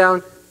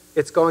meltdown,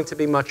 it's going to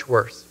be much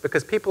worse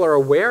because people are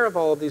aware of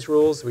all of these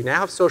rules. We now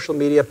have social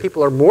media.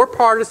 People are more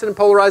partisan and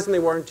polarized than they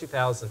were in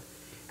 2000.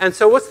 And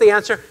so what's the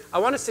answer? I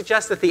want to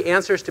suggest that the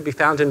answer is to be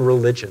found in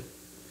religion.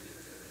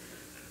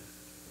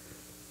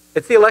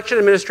 It's the election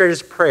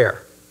administrator's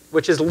prayer,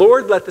 which is,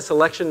 Lord, let this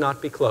election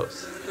not be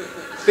close.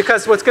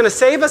 Because what's going to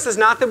save us is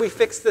not that we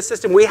fix the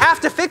system. We have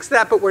to fix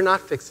that, but we're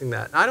not fixing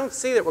that. And I don't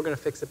see that we're going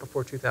to fix it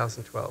before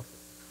 2012.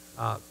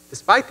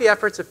 Despite the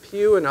efforts of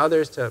Pew and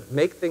others to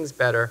make things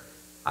better,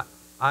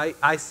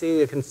 I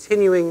see a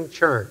continuing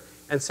churn.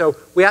 And so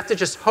we have to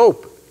just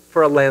hope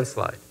for a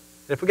landslide.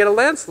 And if we get a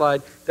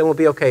landslide, then we'll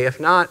be okay. If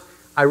not,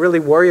 I really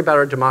worry about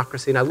our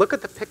democracy. And I look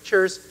at the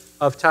pictures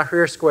of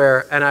Tahrir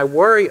Square, and I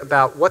worry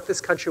about what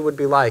this country would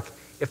be like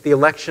if the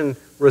election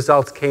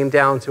results came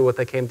down to what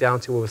they came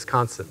down to in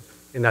Wisconsin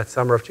in that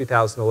summer of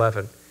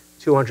 2011,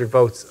 200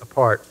 votes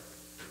apart,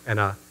 and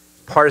a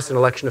partisan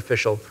election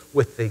official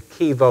with the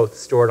key votes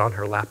stored on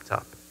her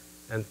laptop.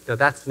 And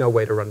that's no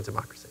way to run a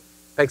democracy.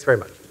 Thanks very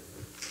much.